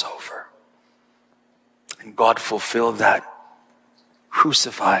Passover. And God fulfilled that.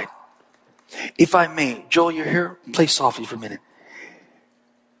 Crucified. If I may, Joel, you're here? Play softly for a minute.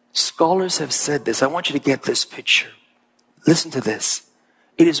 Scholars have said this. I want you to get this picture. Listen to this.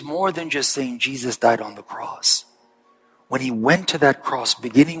 It is more than just saying Jesus died on the cross. When he went to that cross,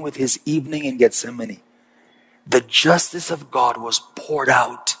 beginning with his evening in Gethsemane, the justice of God was poured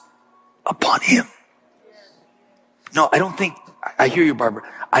out upon him. No, I don't think, I hear you, Barbara.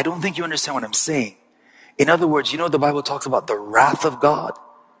 I don't think you understand what I'm saying. In other words, you know, the Bible talks about the wrath of God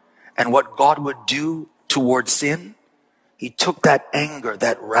and what God would do towards sin. He took that anger,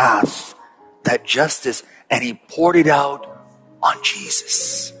 that wrath, that justice, and he poured it out on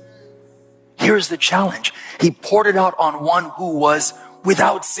Jesus. Here's the challenge. He poured it out on one who was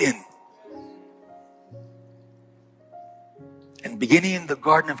without sin. And beginning in the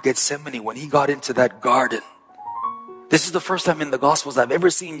Garden of Gethsemane, when he got into that garden, this is the first time in the Gospels I've ever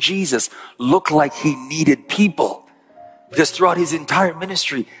seen Jesus look like he needed people. Because throughout his entire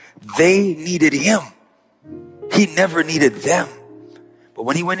ministry, they needed him. He never needed them. But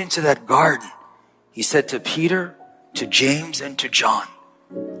when he went into that garden, he said to Peter, to James, and to John,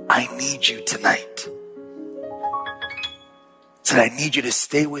 I need you tonight. He said, I need you to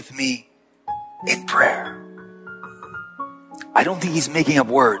stay with me in prayer. I don't think he's making up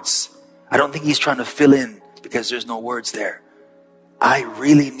words. I don't think he's trying to fill in because there's no words there. I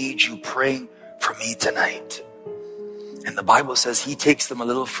really need you praying for me tonight. And the Bible says he takes them a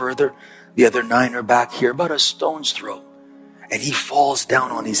little further. The other 9 are back here, about a stone's throw. And he falls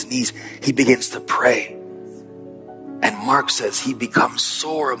down on his knees. He begins to pray. And Mark says he becomes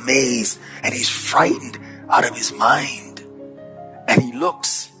sore amazed and he's frightened out of his mind. And he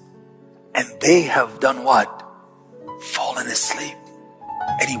looks and they have done what? Fallen asleep.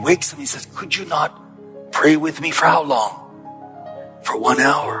 And he wakes them. He says, could you not pray with me for how long? For 1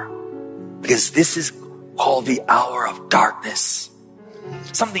 hour. Because this is called the hour of darkness.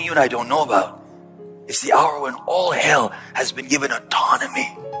 Something you and I don't know about. It's the hour when all hell has been given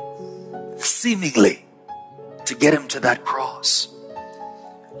autonomy, seemingly, to get him to that cross.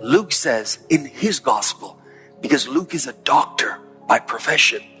 Luke says in his gospel, because Luke is a doctor by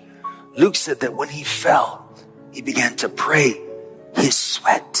profession, Luke said that when he fell, he began to pray his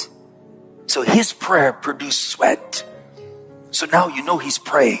sweat. So his prayer produced sweat. So now you know he's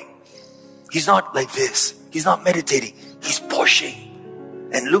praying. He's not like this. He's not meditating. He's pushing.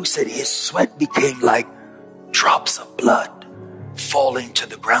 And Luke said his sweat became like drops of blood falling to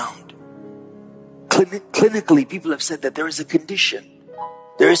the ground. Clinically, people have said that there is a condition.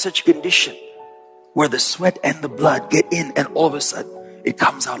 There is such a condition where the sweat and the blood get in and all of a sudden it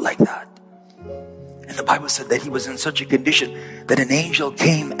comes out like that. And the Bible said that he was in such a condition that an angel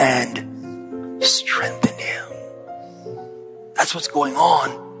came and strengthened him. That's what's going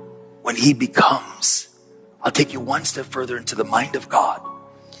on when he becomes. I'll take you one step further into the mind of God.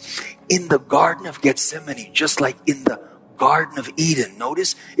 In the Garden of Gethsemane, just like in the Garden of Eden,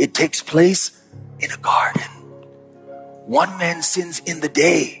 notice it takes place in a garden. One man sins in the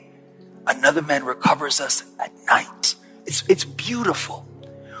day, another man recovers us at night. It's beautiful.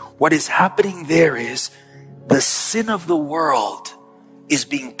 What is happening there is the sin of the world is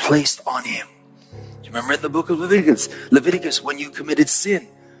being placed on him. Do you remember in the book of Leviticus, when you committed sin,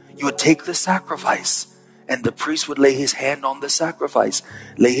 you would take the sacrifice and the priest would lay his hand on the sacrifice,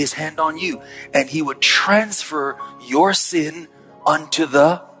 lay his hand on you, and he would transfer your sin unto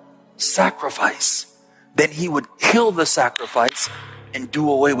the sacrifice. Then he would kill the sacrifice and do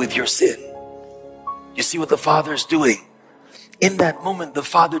away with your sin. You see what the Father is doing? In that moment, the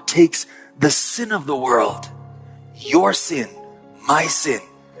Father takes the sin of the world, your sin, my sin,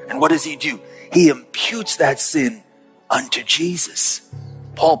 and what does he do? He imputes that sin unto Jesus.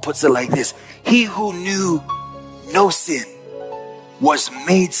 Paul puts it like this: he who knew no sin was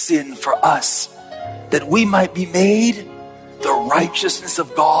made sin for us, that we might be made the righteousness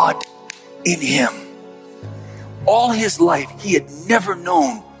of God in him. All his life, he had never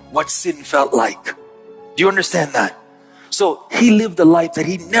known what sin felt like. Do you understand that? So he lived a life that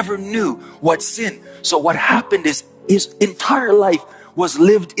he never knew what sin. So what happened is his entire life was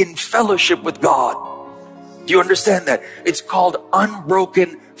lived in fellowship with God. Do you understand that? It's called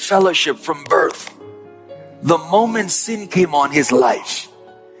unbroken fellowship from birth. The moment sin came on his life,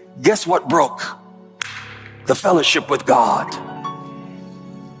 guess what broke? The fellowship with God.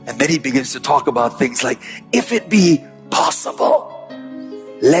 And then he begins to talk about things like, if it be possible,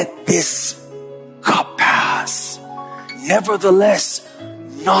 let this cup pass. Nevertheless,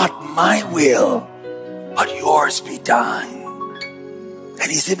 not my will, but yours be done. And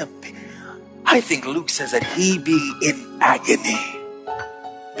he's I think Luke says that he, being in agony,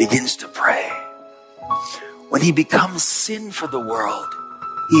 begins to pray. When he becomes sin for the world,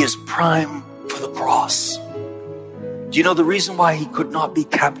 he is prime for the cross. Do you know the reason why he could not be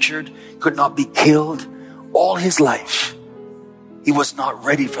captured, could not be killed? All his life, he was not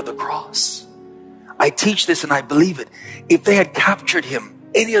ready for the cross. I teach this and I believe it. If they had captured him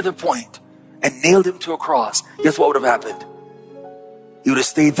any other point and nailed him to a cross, guess what would have happened? He would have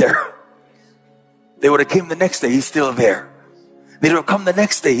stayed there They would have came the next day, he's still there. They would have come the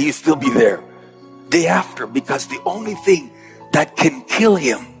next day, he'd still be there. Day after, because the only thing that can kill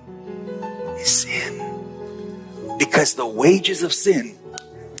him is sin. Because the wages of sin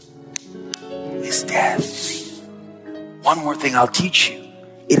is death. One more thing I'll teach you.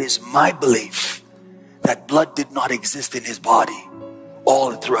 It is my belief that blood did not exist in his body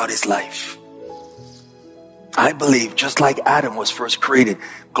all throughout his life. I believe just like Adam was first created,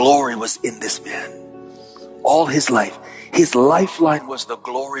 glory was in this man. All his life. His lifeline was the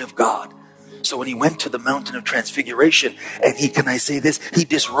glory of God. So when he went to the mountain of transfiguration and he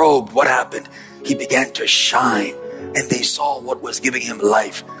disrobed, what happened? He began to shine and they saw what was giving him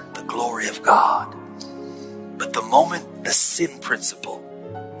life, the glory of God. But the moment the sin principle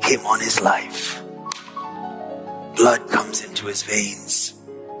came on his life, blood comes into his veins.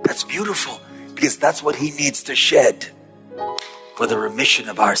 That's beautiful because that's what he needs to shed for the remission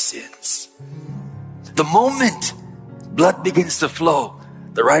of our sins. The moment blood begins to flow,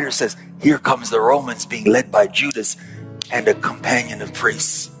 the writer says, here comes the Romans being led by Judas and a companion of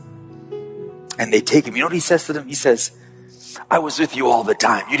priests. And they take him. You know what he says to them? He says, I was with you all the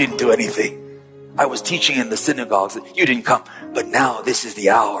time. You didn't do anything. I was teaching in the synagogues. You didn't come. But now this is the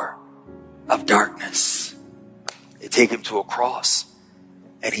hour of darkness. They take him to a cross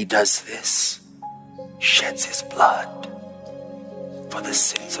and he does this. Sheds his blood for the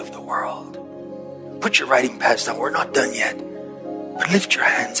sins of the world. Put your writing pads down. We're not done yet. But lift your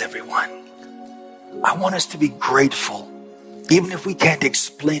hands, everyone. I want us to be grateful. Even if we can't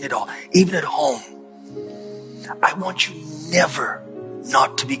explain it all. Even at home. I want you never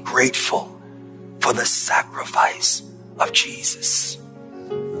not to be grateful for the sacrifice of Jesus.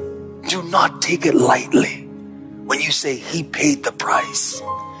 Do not take it lightly when you say he paid the price.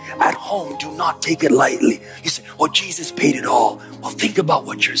 At home, do not take it lightly. You say, well, Jesus paid it all. Well, think about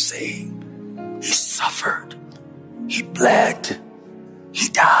what you're saying. He suffered. He bled. He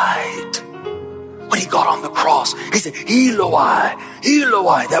died. When he got on the cross, he said, Eloi,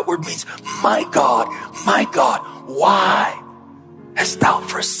 Eloi. That word means, my God, why hast thou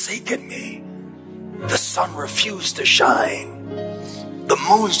forsaken me? The sun refused to shine. The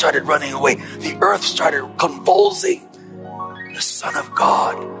moon started running away. The earth started convulsing. The Son of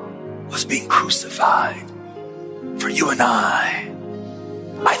God was being crucified for you and I.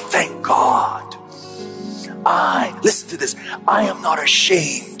 I thank God. Listen to this. I am not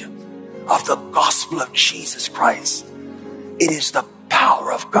ashamed of the gospel of Jesus Christ. It is the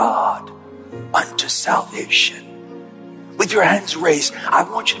power of God unto salvation. With your hands raised, I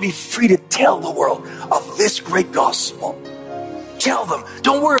want you to be free to tell the world of this great gospel. Tell them.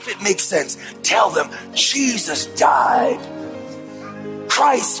 Don't worry if it makes sense. Tell them Jesus died.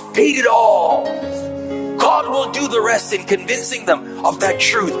 Christ paid it all. God will do the rest in convincing them of that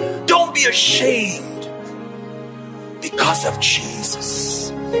truth. Don't be ashamed because of Jesus.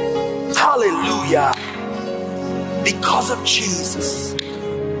 Hallelujah. Because of Jesus.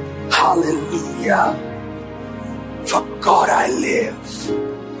 Hallelujah. For God I live.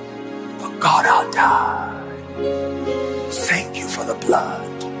 For God I'll die. Thank you for the blood.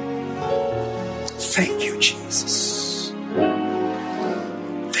 Thank you, Jesus.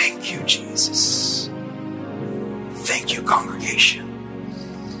 Thank you, Jesus. Thank you, congregation.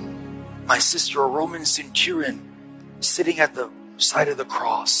 My sister, a Roman centurion, sitting at the side of the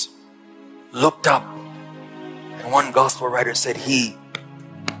cross, looked up, and one gospel writer said he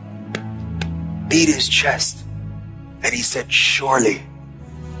beat his chest and he said, surely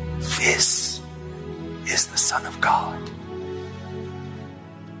this is the Son of God.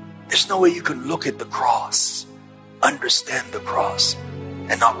 There's no way you can look at the cross, understand the cross,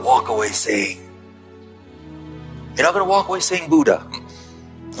 and not walk away saying, you're not going to walk away saying Buddha.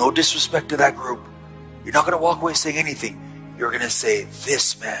 No disrespect to that group. You're not going to walk away saying anything. You're going to say,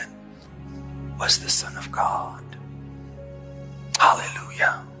 this man was the Son of God.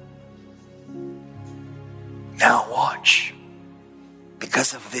 Hallelujah. Now watch.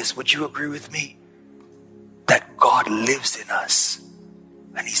 Because of this, would you agree with me that God lives in us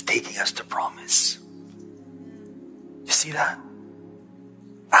and he's taking us to promise? You see that?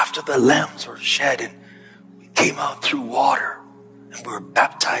 After the lambs were shed and we came out through water and we were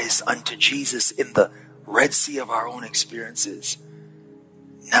baptized unto Jesus in the Red Sea of our own experiences.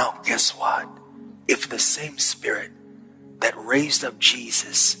 Now guess what? If the same Spirit that raised up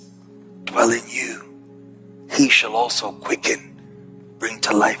Jesus dwell in you, he shall also quicken, bring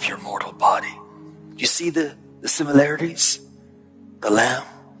to life your mortal body. You see the similarities? The Lamb,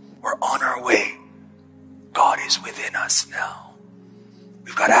 we're on our way. God is within us now.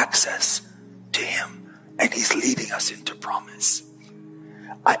 We've got access to him and he's leading us into promise.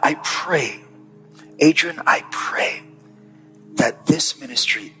 I pray Adrian, I pray that this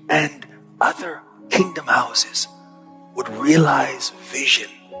ministry and other kingdom houses would realize vision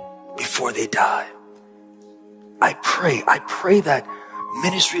before they die. I pray that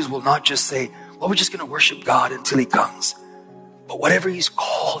ministries will not just say, well, we're just going to worship God until He comes. But whatever He's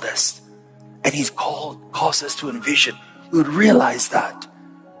called us, and He's caused us to envision, we would realize that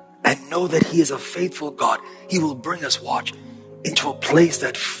and know that He is a faithful God. He will bring us, watch, into a place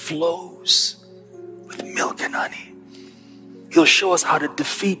that flows with milk and honey. He'll show us how to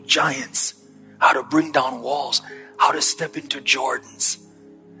defeat giants, how to bring down walls, how to step into Jordans,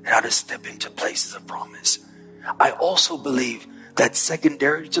 and how to step into places of promise. I also believe that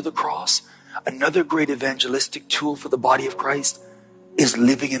secondary to the cross, another great evangelistic tool for the body of Christ is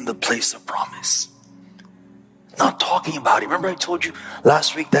living in the place of promise. Not talking about it. Remember I told you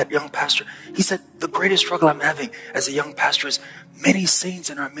last week that young pastor, he said, the greatest struggle I'm having as a young pastor is many saints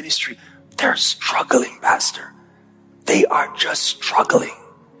in our ministry, they're struggling, pastor. They are just struggling.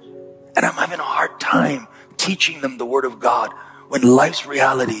 And I'm having a hard time teaching them the Word of God when life's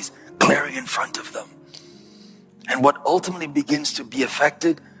realities glaring in front of them. And what ultimately begins to be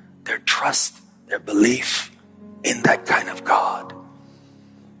affected, their trust, their belief in that kind of God.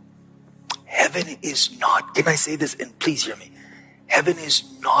 Heaven is not, can I say this and please hear me? Heaven is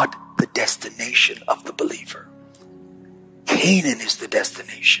not the destination of the believer. Canaan is the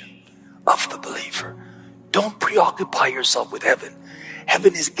destination of the believer. Don't preoccupy yourself with heaven.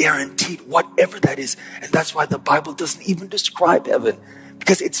 Heaven is guaranteed, whatever that is. And that's why the Bible doesn't even describe heaven,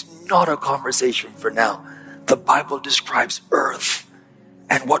 because it's not a conversation for now. The Bible describes earth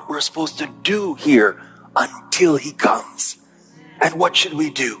and what we're supposed to do here until He comes. And what should we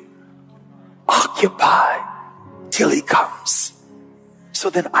do? Occupy till He comes. So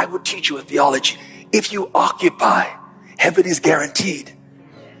then I would teach you a theology. If you occupy, heaven is guaranteed.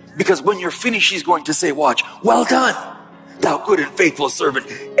 Because when you're finished, He's going to say, watch, well done, thou good and faithful servant.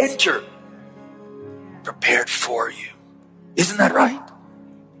 Enter, prepared for you. Isn't that right?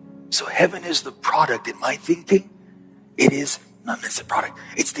 So heaven is the product in my thinking. It is, not it's the product,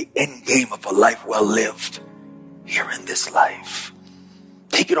 it's the end game of a life well lived here in this life.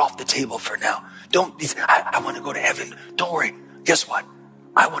 Take it off the table for now. I want to go to heaven. Don't worry. Guess what?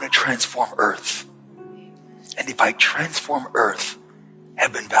 I want to transform earth. And if I transform earth,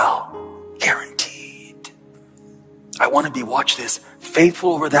 heaven, Val, guaranteed. I want to be, watch this,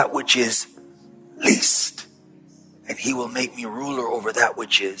 faithful over that which is least. And He will make me ruler over that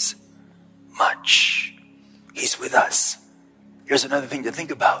which is much. He's with us. Here's another thing to think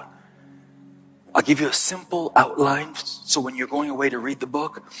about. I'll give you a simple outline. So when you're going away to read the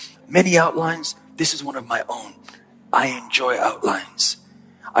book, many outlines, this is one of my own. I enjoy outlines.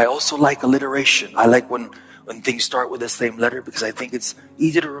 I also like alliteration. I like when things start with the same letter because I think it's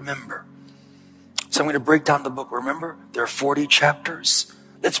easy to remember. So I'm going to break down the book. Remember, there are 40 chapters.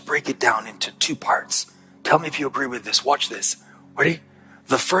 Let's break it down into 2 parts. Tell me if you agree with this. Watch this. Ready?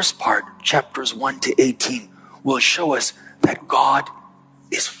 The first part, chapters 1 to 18, will show us that God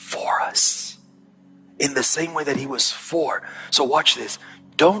is for us in the same way that He was for. So watch this.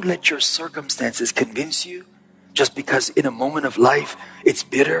 Don't let your circumstances convince you just because in a moment of life it's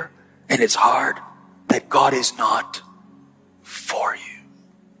bitter and it's hard that God is not for you.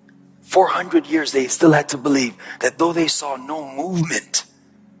 400 years they still had to believe that though they saw no movement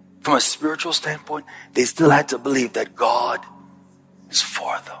from a spiritual standpoint, they still had to believe that God is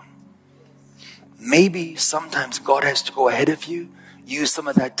for them. Maybe sometimes God has to go ahead of you, use some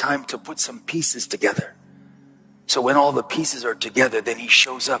of that time to put some pieces together. So when all the pieces are together, then He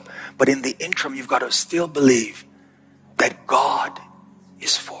shows up. But in the interim, you've got to still believe that God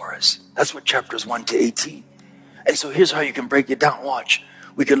is for us. That's what chapters 1 to 18. And so here's how you can break it down. Watch.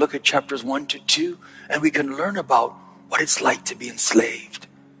 We can look at chapters 1 to 2, and we can learn about what it's like to be enslaved,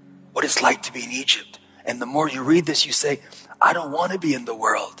 what it's like to be in Egypt. And the more you read this, you say, I don't want to be in the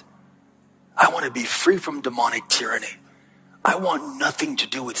world. I want to be free from demonic tyranny. I want nothing to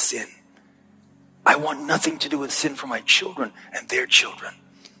do with sin. I want nothing to do with sin for my children and their children.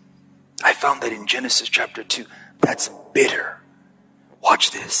 I found that in Genesis chapter 2. That's bitter.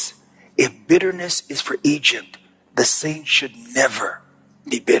 Watch this. If bitterness is for Egypt, the saints should never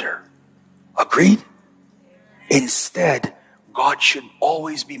be bitter. Agreed? Instead, God should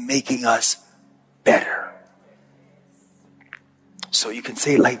always be making us better. So you can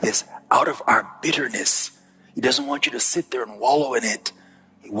say it like this. Out of our bitterness, He doesn't want you to sit there and wallow in it.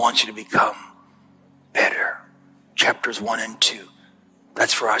 He wants you to become better. Chapters 1 and 2.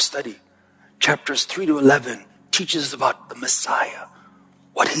 That's for our study. Chapters 3 to 11 teaches us about the Messiah,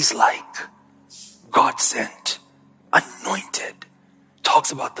 what He's like. God sent, anointed.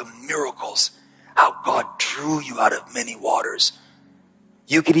 Talks about the miracles. how God drew you out of many waters.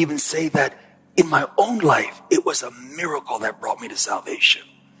 You could even say that in my own life, it was a miracle that brought me to salvation.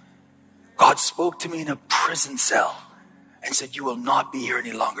 God spoke to me in a prison cell and said, you will not be here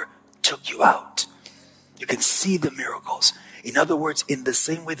any longer. Took you out. You can see the miracles. In other words, in the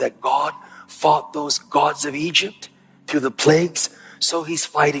same way that God fought those gods of Egypt through the plagues, so he's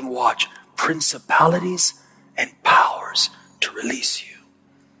fighting, watch, principalities and powers to release you.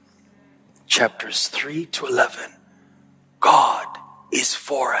 Chapters 3 to 11. God is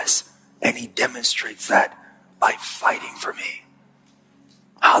for us, and he demonstrates that by fighting for me.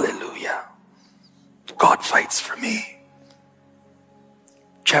 Hallelujah. God fights for me.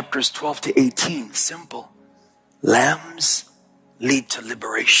 Chapters 12 to 18, simple. Lambs lead to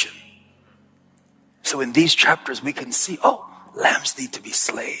liberation. So in these chapters we can see, lambs need to be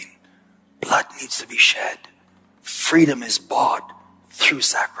slain. Blood needs to be shed. Freedom is bought through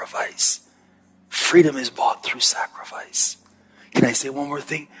sacrifice. Freedom is bought through sacrifice. Can I say one more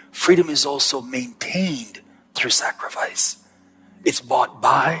thing? Freedom is also maintained through sacrifice. It's bought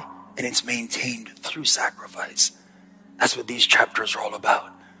by and it's maintained through sacrifice. That's what these chapters are all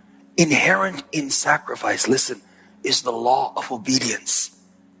about. Inherent in sacrifice, listen, is the law of obedience.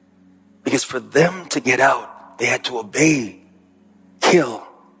 Because for them to get out, they had to obey, kill,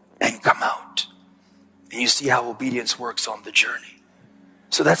 and come out. And you see how obedience works on the journey.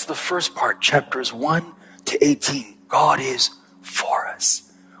 So that's the first part, chapters 1 to 18. God is for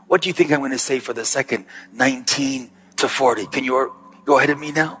us. What do you think I'm going to say for the second, 19 to 40? Can you go ahead of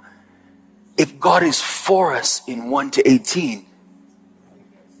me now? If God is for us in 1 to 18,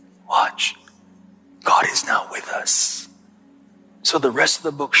 watch, God is now with us. So the rest of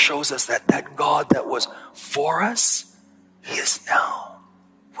the book shows us that that God that was for us, he is now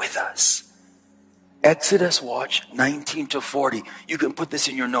with us. Exodus, watch, 19 to 40. You can put this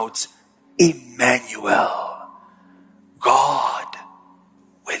in your notes. Emmanuel, God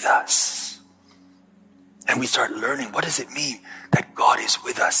with us. And we start learning, what does it mean that God is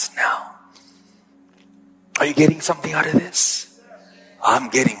with us now? Are you getting something out of this? I'm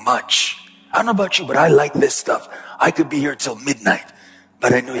getting much. I don't know about you, but I like this stuff. I could be here till midnight,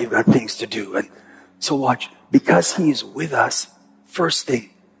 but I know you've got things to do. And so watch, because he is with us, first thing,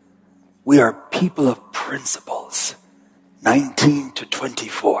 we are people of principles. 19 to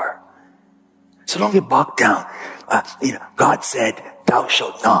 24. So don't get bogged down. God said, thou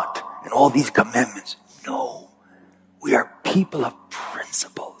shalt not, and all these commandments. No, we are people of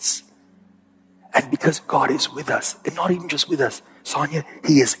principles. And because God is with us, and not even just with us, Sonia,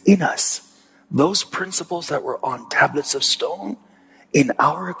 he is in us. Those principles that were on tablets of stone, in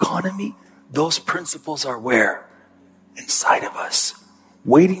our economy, those principles are where? Inside of us.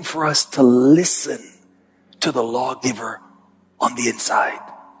 Waiting for us to listen to the lawgiver on the inside.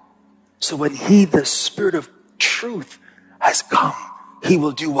 So when he, the Spirit of truth, has come, he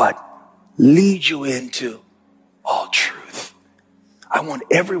will do what? Lead you into all truth. I want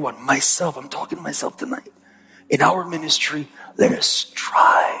everyone, myself, I'm talking to myself tonight, in our ministry, let us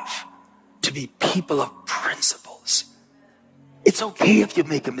strive to be people of principles. It's okay if you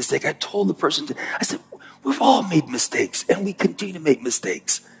make a mistake. I told the person, I said, we've all made mistakes and we continue to make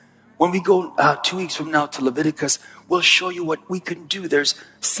mistakes. When we go 2 weeks from now to Leviticus, we'll show you what we can do. There's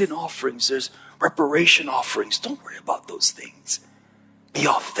sin offerings, there's reparation offerings. Don't worry about those things. Be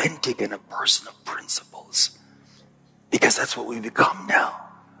authentic and a person of principles, because that's what we become now.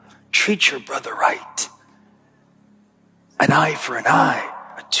 Treat your brother right. An eye for an eye,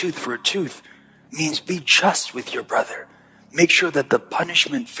 a tooth for a tooth, means be just with your brother. Make sure that the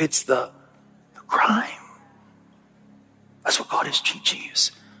punishment fits the crime. That's what God is teaching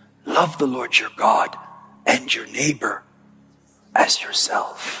us. Love the Lord your God and your neighbor as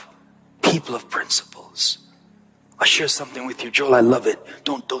yourself. People of principles. I'll share something with you. Joel, I love it.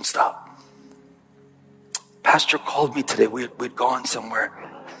 Don't stop. Pastor called me today. We'd gone somewhere.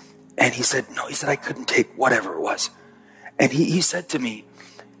 And he said, I couldn't take whatever it was. And he said to me,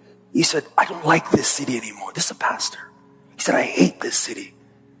 he said, I don't like this city anymore. This is a pastor. He said, I hate this city.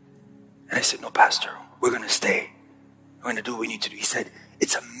 And I said, no, Pastor, we're going to stay. We're going to do what we need to do. He said,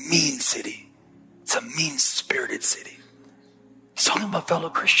 it's a mean city. It's a mean-spirited city. He's talking about fellow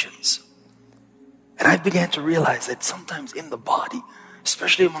Christians. And I began to realize that sometimes in the body,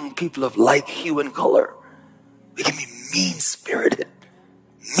 especially among people of like hue and color, we can be mean-spirited.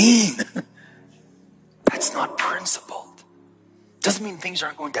 Mean. That's not principled. Doesn't mean things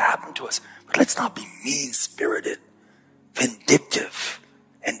aren't going to happen to us, but let's not be mean-spirited, vindictive,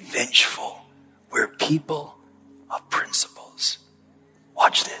 and vengeful. We're people of principles.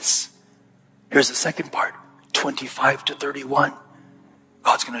 Watch this. Here's the second part, 25 to 31.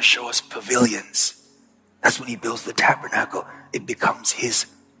 God's going to show us pavilions. That's when he builds the tabernacle. It becomes his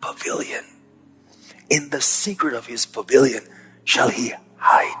pavilion. In the secret of his pavilion shall he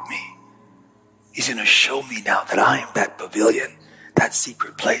hide me. He's going to show me now that I am that pavilion, that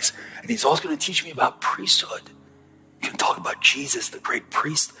secret place. And he's also going to teach me about priesthood. You can talk about Jesus, the great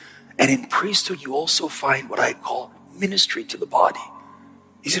priest. And in priesthood, you also find what I call ministry to the body.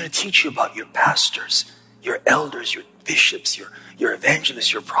 He's going to teach you about your pastors, your elders, your bishops, your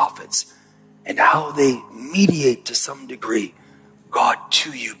evangelists, your prophets, and how they mediate to some degree God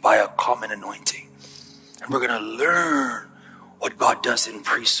to you by a common anointing. And we're going to learn what God does in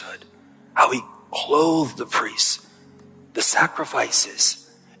priesthood, how he clothed the priests, the sacrifices.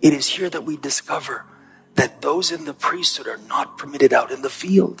 It is here that we discover that those in the priesthood are not permitted out in the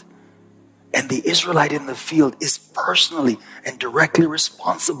field. And the Israelite in the field is personally and directly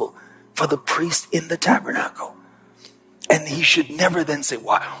responsible for the priest in the tabernacle. And he should never then say,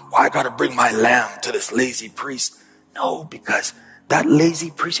 why I got to bring my lamb to this lazy priest? No, because that lazy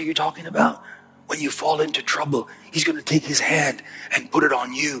priest that you're talking about, when you fall into trouble, he's going to take his hand and put it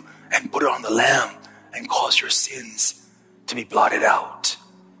on you and put it on the lamb and cause your sins to be blotted out.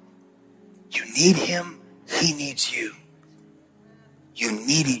 You need him, he needs you. You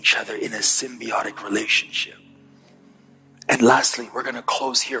need each other in a symbiotic relationship. And lastly, we're going to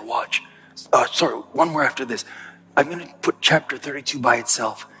close here. Watch. One more after this. I'm going to put chapter 32 by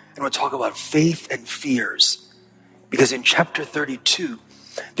itself, and we'll talk about faith and fears. Because in chapter 32,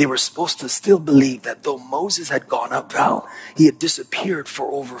 they were supposed to still believe that though Moses had gone up, Val, he had disappeared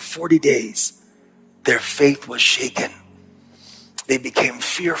for over 40 days. Their faith was shaken. They became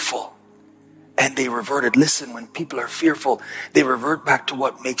fearful. And they reverted. Listen, when people are fearful, they revert back to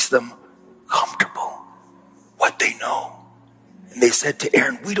what makes them comfortable, what they know. And they said to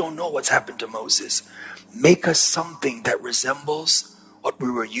Aaron, we don't know what's happened to Moses. Make us something that resembles what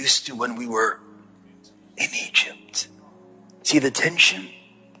we were used to when we were in Egypt. See the tension?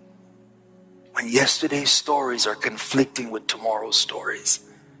 When yesterday's stories are conflicting with tomorrow's stories,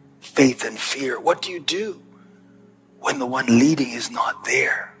 faith and fear, what do? When the one leading is not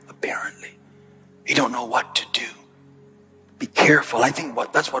there, apparently? You don't know what to do. Be careful. I think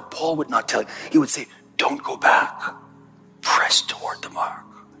that's what Paul would not tell you. He would say, don't go back. Press toward the mark.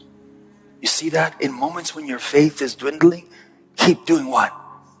 You see that? In moments when your faith is dwindling, keep doing what?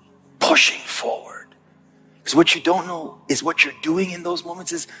 Pushing forward. Because what you don't know is what you're doing in those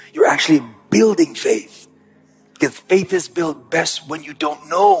moments is you're actually building faith. Because faith is built best when you don't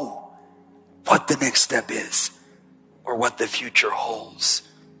know what the next step is or what the future holds.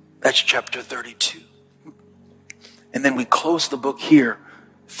 That's chapter 32. And then we close the book here,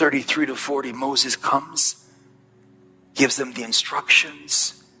 33 to 40. Moses comes, gives them the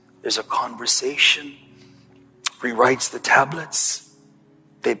instructions. There's a conversation, rewrites the tablets.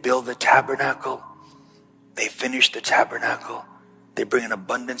 They build the tabernacle. They finish the tabernacle. They bring an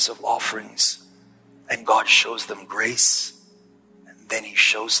abundance of offerings. And God shows them grace. And then he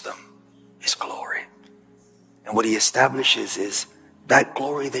shows them his glory. And what he establishes is that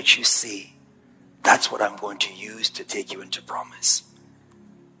glory that you see, that's what I'm going to use to take you into promise.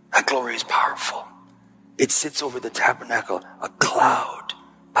 That glory is powerful. It sits over the tabernacle, a cloud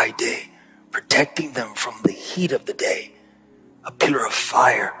by day, protecting them from the heat of the day, a pillar of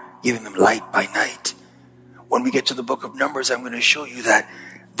fire, giving them light by night. When we get to the book of Numbers, I'm going to show you that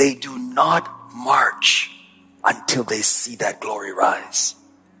they do not march until they see that glory rise.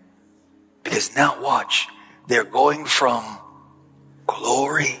 Because now watch, they're going from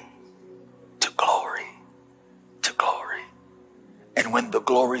glory to glory to glory. And when the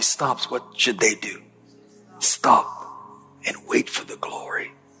glory stops, what should they do? Stop and wait for the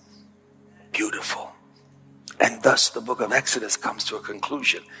glory. Beautiful. And thus the book of Exodus comes to a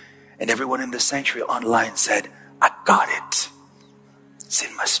conclusion. And everyone in the sanctuary online said, I got it. It's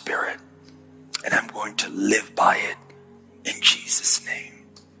in my spirit. And I'm going to live by it in Jesus' name.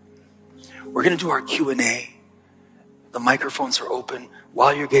 We're going to do our Q&A. The microphones are open.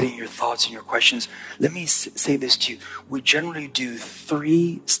 While you're getting your thoughts and your questions, let me say this to you. We generally do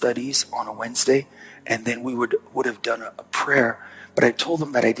 3 studies on a Wednesday, and then we would have done a prayer. But I told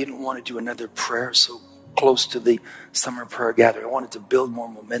them that I didn't want to do another prayer so close to the summer prayer gathering. I wanted to build more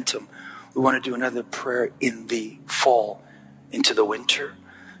momentum. We want to do another prayer in the fall, into the winter.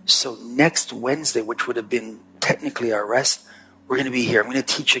 So next Wednesday, which would have been technically our rest, we're going to be here. I'm going to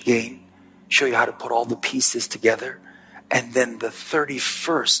teach again, show you how to put all the pieces together. And then the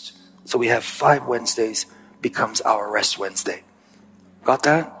 31st, so we have 5 Wednesdays, becomes our rest Wednesday. Got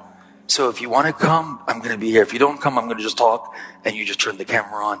that? So if you want to come, I'm going to be here. If you don't come, I'm going to just talk and you just turn the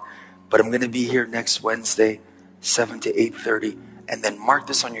camera on. But I'm going to be here next Wednesday, 7 to 8:30. And then mark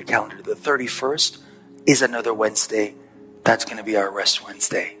this on your calendar. The 31st is another Wednesday. That's going to be our Rest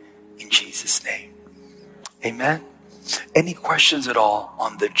Wednesday in Jesus' name. Amen. Any questions at all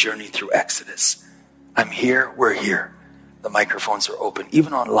on the journey through Exodus? I'm here. We're here. The microphones are open.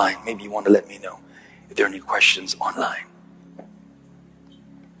 Even online, maybe you want to let me know if there are any questions online.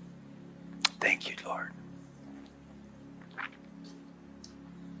 Thank you, Lord.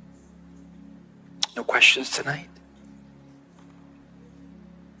 No questions tonight?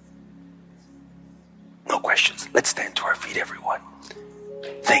 No questions. Let's stand to our feet, everyone.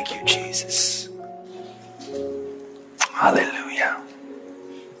 Thank you, Jesus. Hallelujah.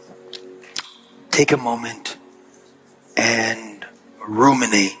 Take a moment and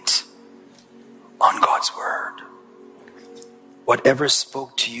ruminate on God's word. Whatever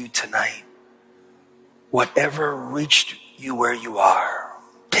spoke to you tonight, whatever reached you where you are,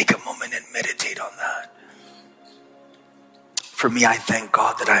 take a moment and meditate on that. For me, I thank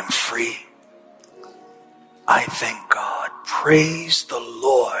God that I'm free. I thank God. Praise the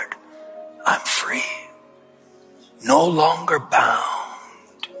Lord. I'm free. No longer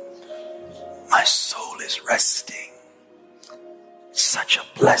bound. My soul is resting. Such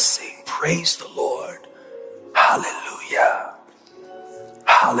a blessing. Praise the Lord. Hallelujah.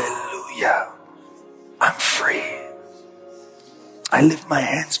 Hallelujah. I'm free. I lift my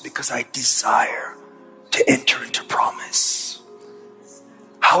hands because I desire to enter into promise.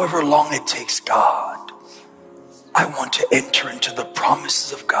 However long it takes, God, I want to enter into the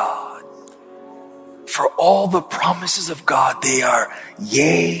promises of God. For all the promises of God, they are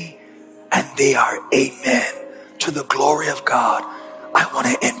yea and they are amen. To the glory of God, I want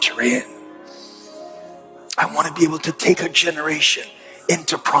to enter in. I want to be able to take a generation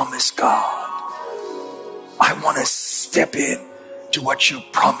into promise, God. I want to step in to what you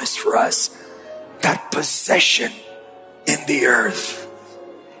promised for us. That possession in the earth.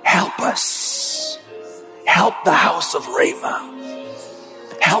 Help us. Help the house of Rhema.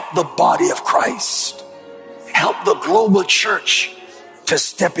 Help the body of Christ. Help the global church to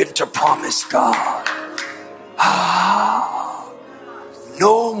step into promise, God.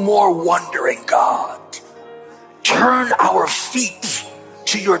 No more wondering, God. Turn our feet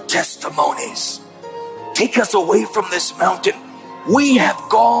to your testimonies. Take us away from this mountain. We have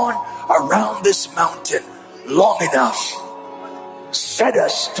gone around this mountain long enough. Set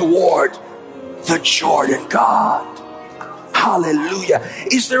us toward the Jordan, God. Hallelujah.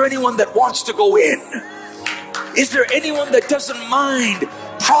 Is there anyone that wants to go in? Is there anyone that doesn't mind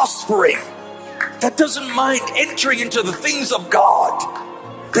prospering? That doesn't mind entering into the things of God?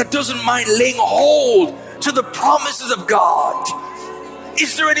 That doesn't mind laying hold to the promises of God?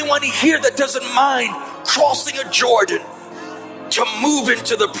 Is there anyone here that doesn't mind crossing a Jordan to move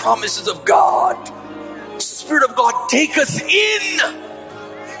into the promises of God? Spirit of God, take us in.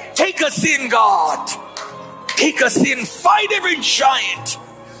 Take us in, God. Take us in. Fight every giant.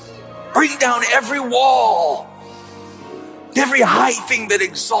 Bring down every wall. Every high thing that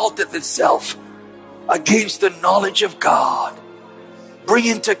exalteth itself against the knowledge of God. Bring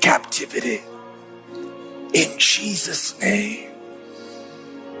into captivity. In Jesus' name.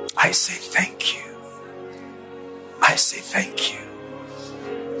 I say thank you. I say thank you.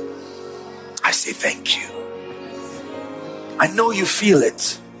 I say thank you. I know you feel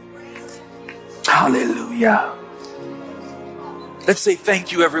it. Hallelujah. Let's say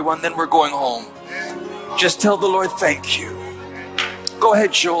thank you, everyone. Then we're going home. Just tell the Lord thank you. Go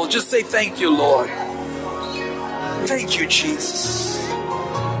ahead, Joel. Just say thank you, Lord. Thank you, Jesus.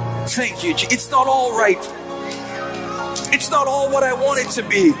 Thank you. It's not all right. It's not all what I want it to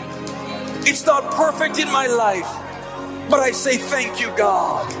be. It's not perfect in my life. But I say thank you,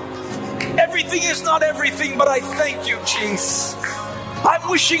 God. Everything is not everything, but I thank you, Jesus. I'm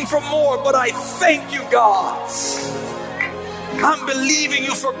wishing for more, but I thank you, God. I'm believing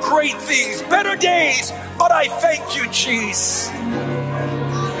you for great things, better days, but I thank you, Jesus.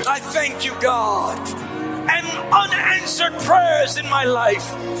 I thank you, God. And unanswered prayers in my life,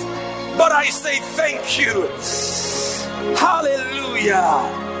 but I say thank you. Hallelujah.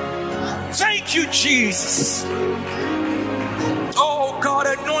 Thank you, Jesus. Oh God,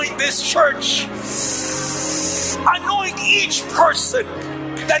 anoint this church. Anoint each person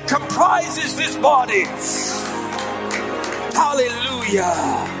that comprises this body. Hallelujah.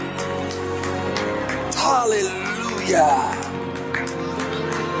 Hallelujah.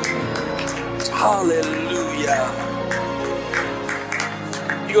 Hallelujah.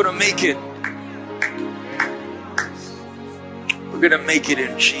 You're gonna make it. We're gonna make it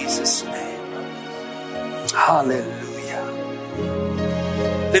in Jesus' name. Hallelujah.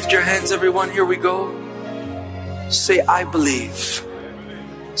 Lift your hands, everyone. Here we go. Say, I believe.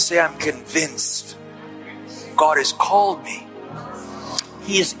 Say, I'm convinced. God has called me.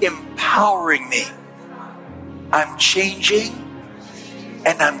 He is empowering me. I'm changing,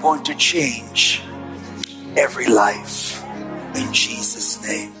 and I'm going to change every life in Jesus'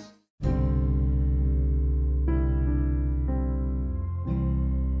 name.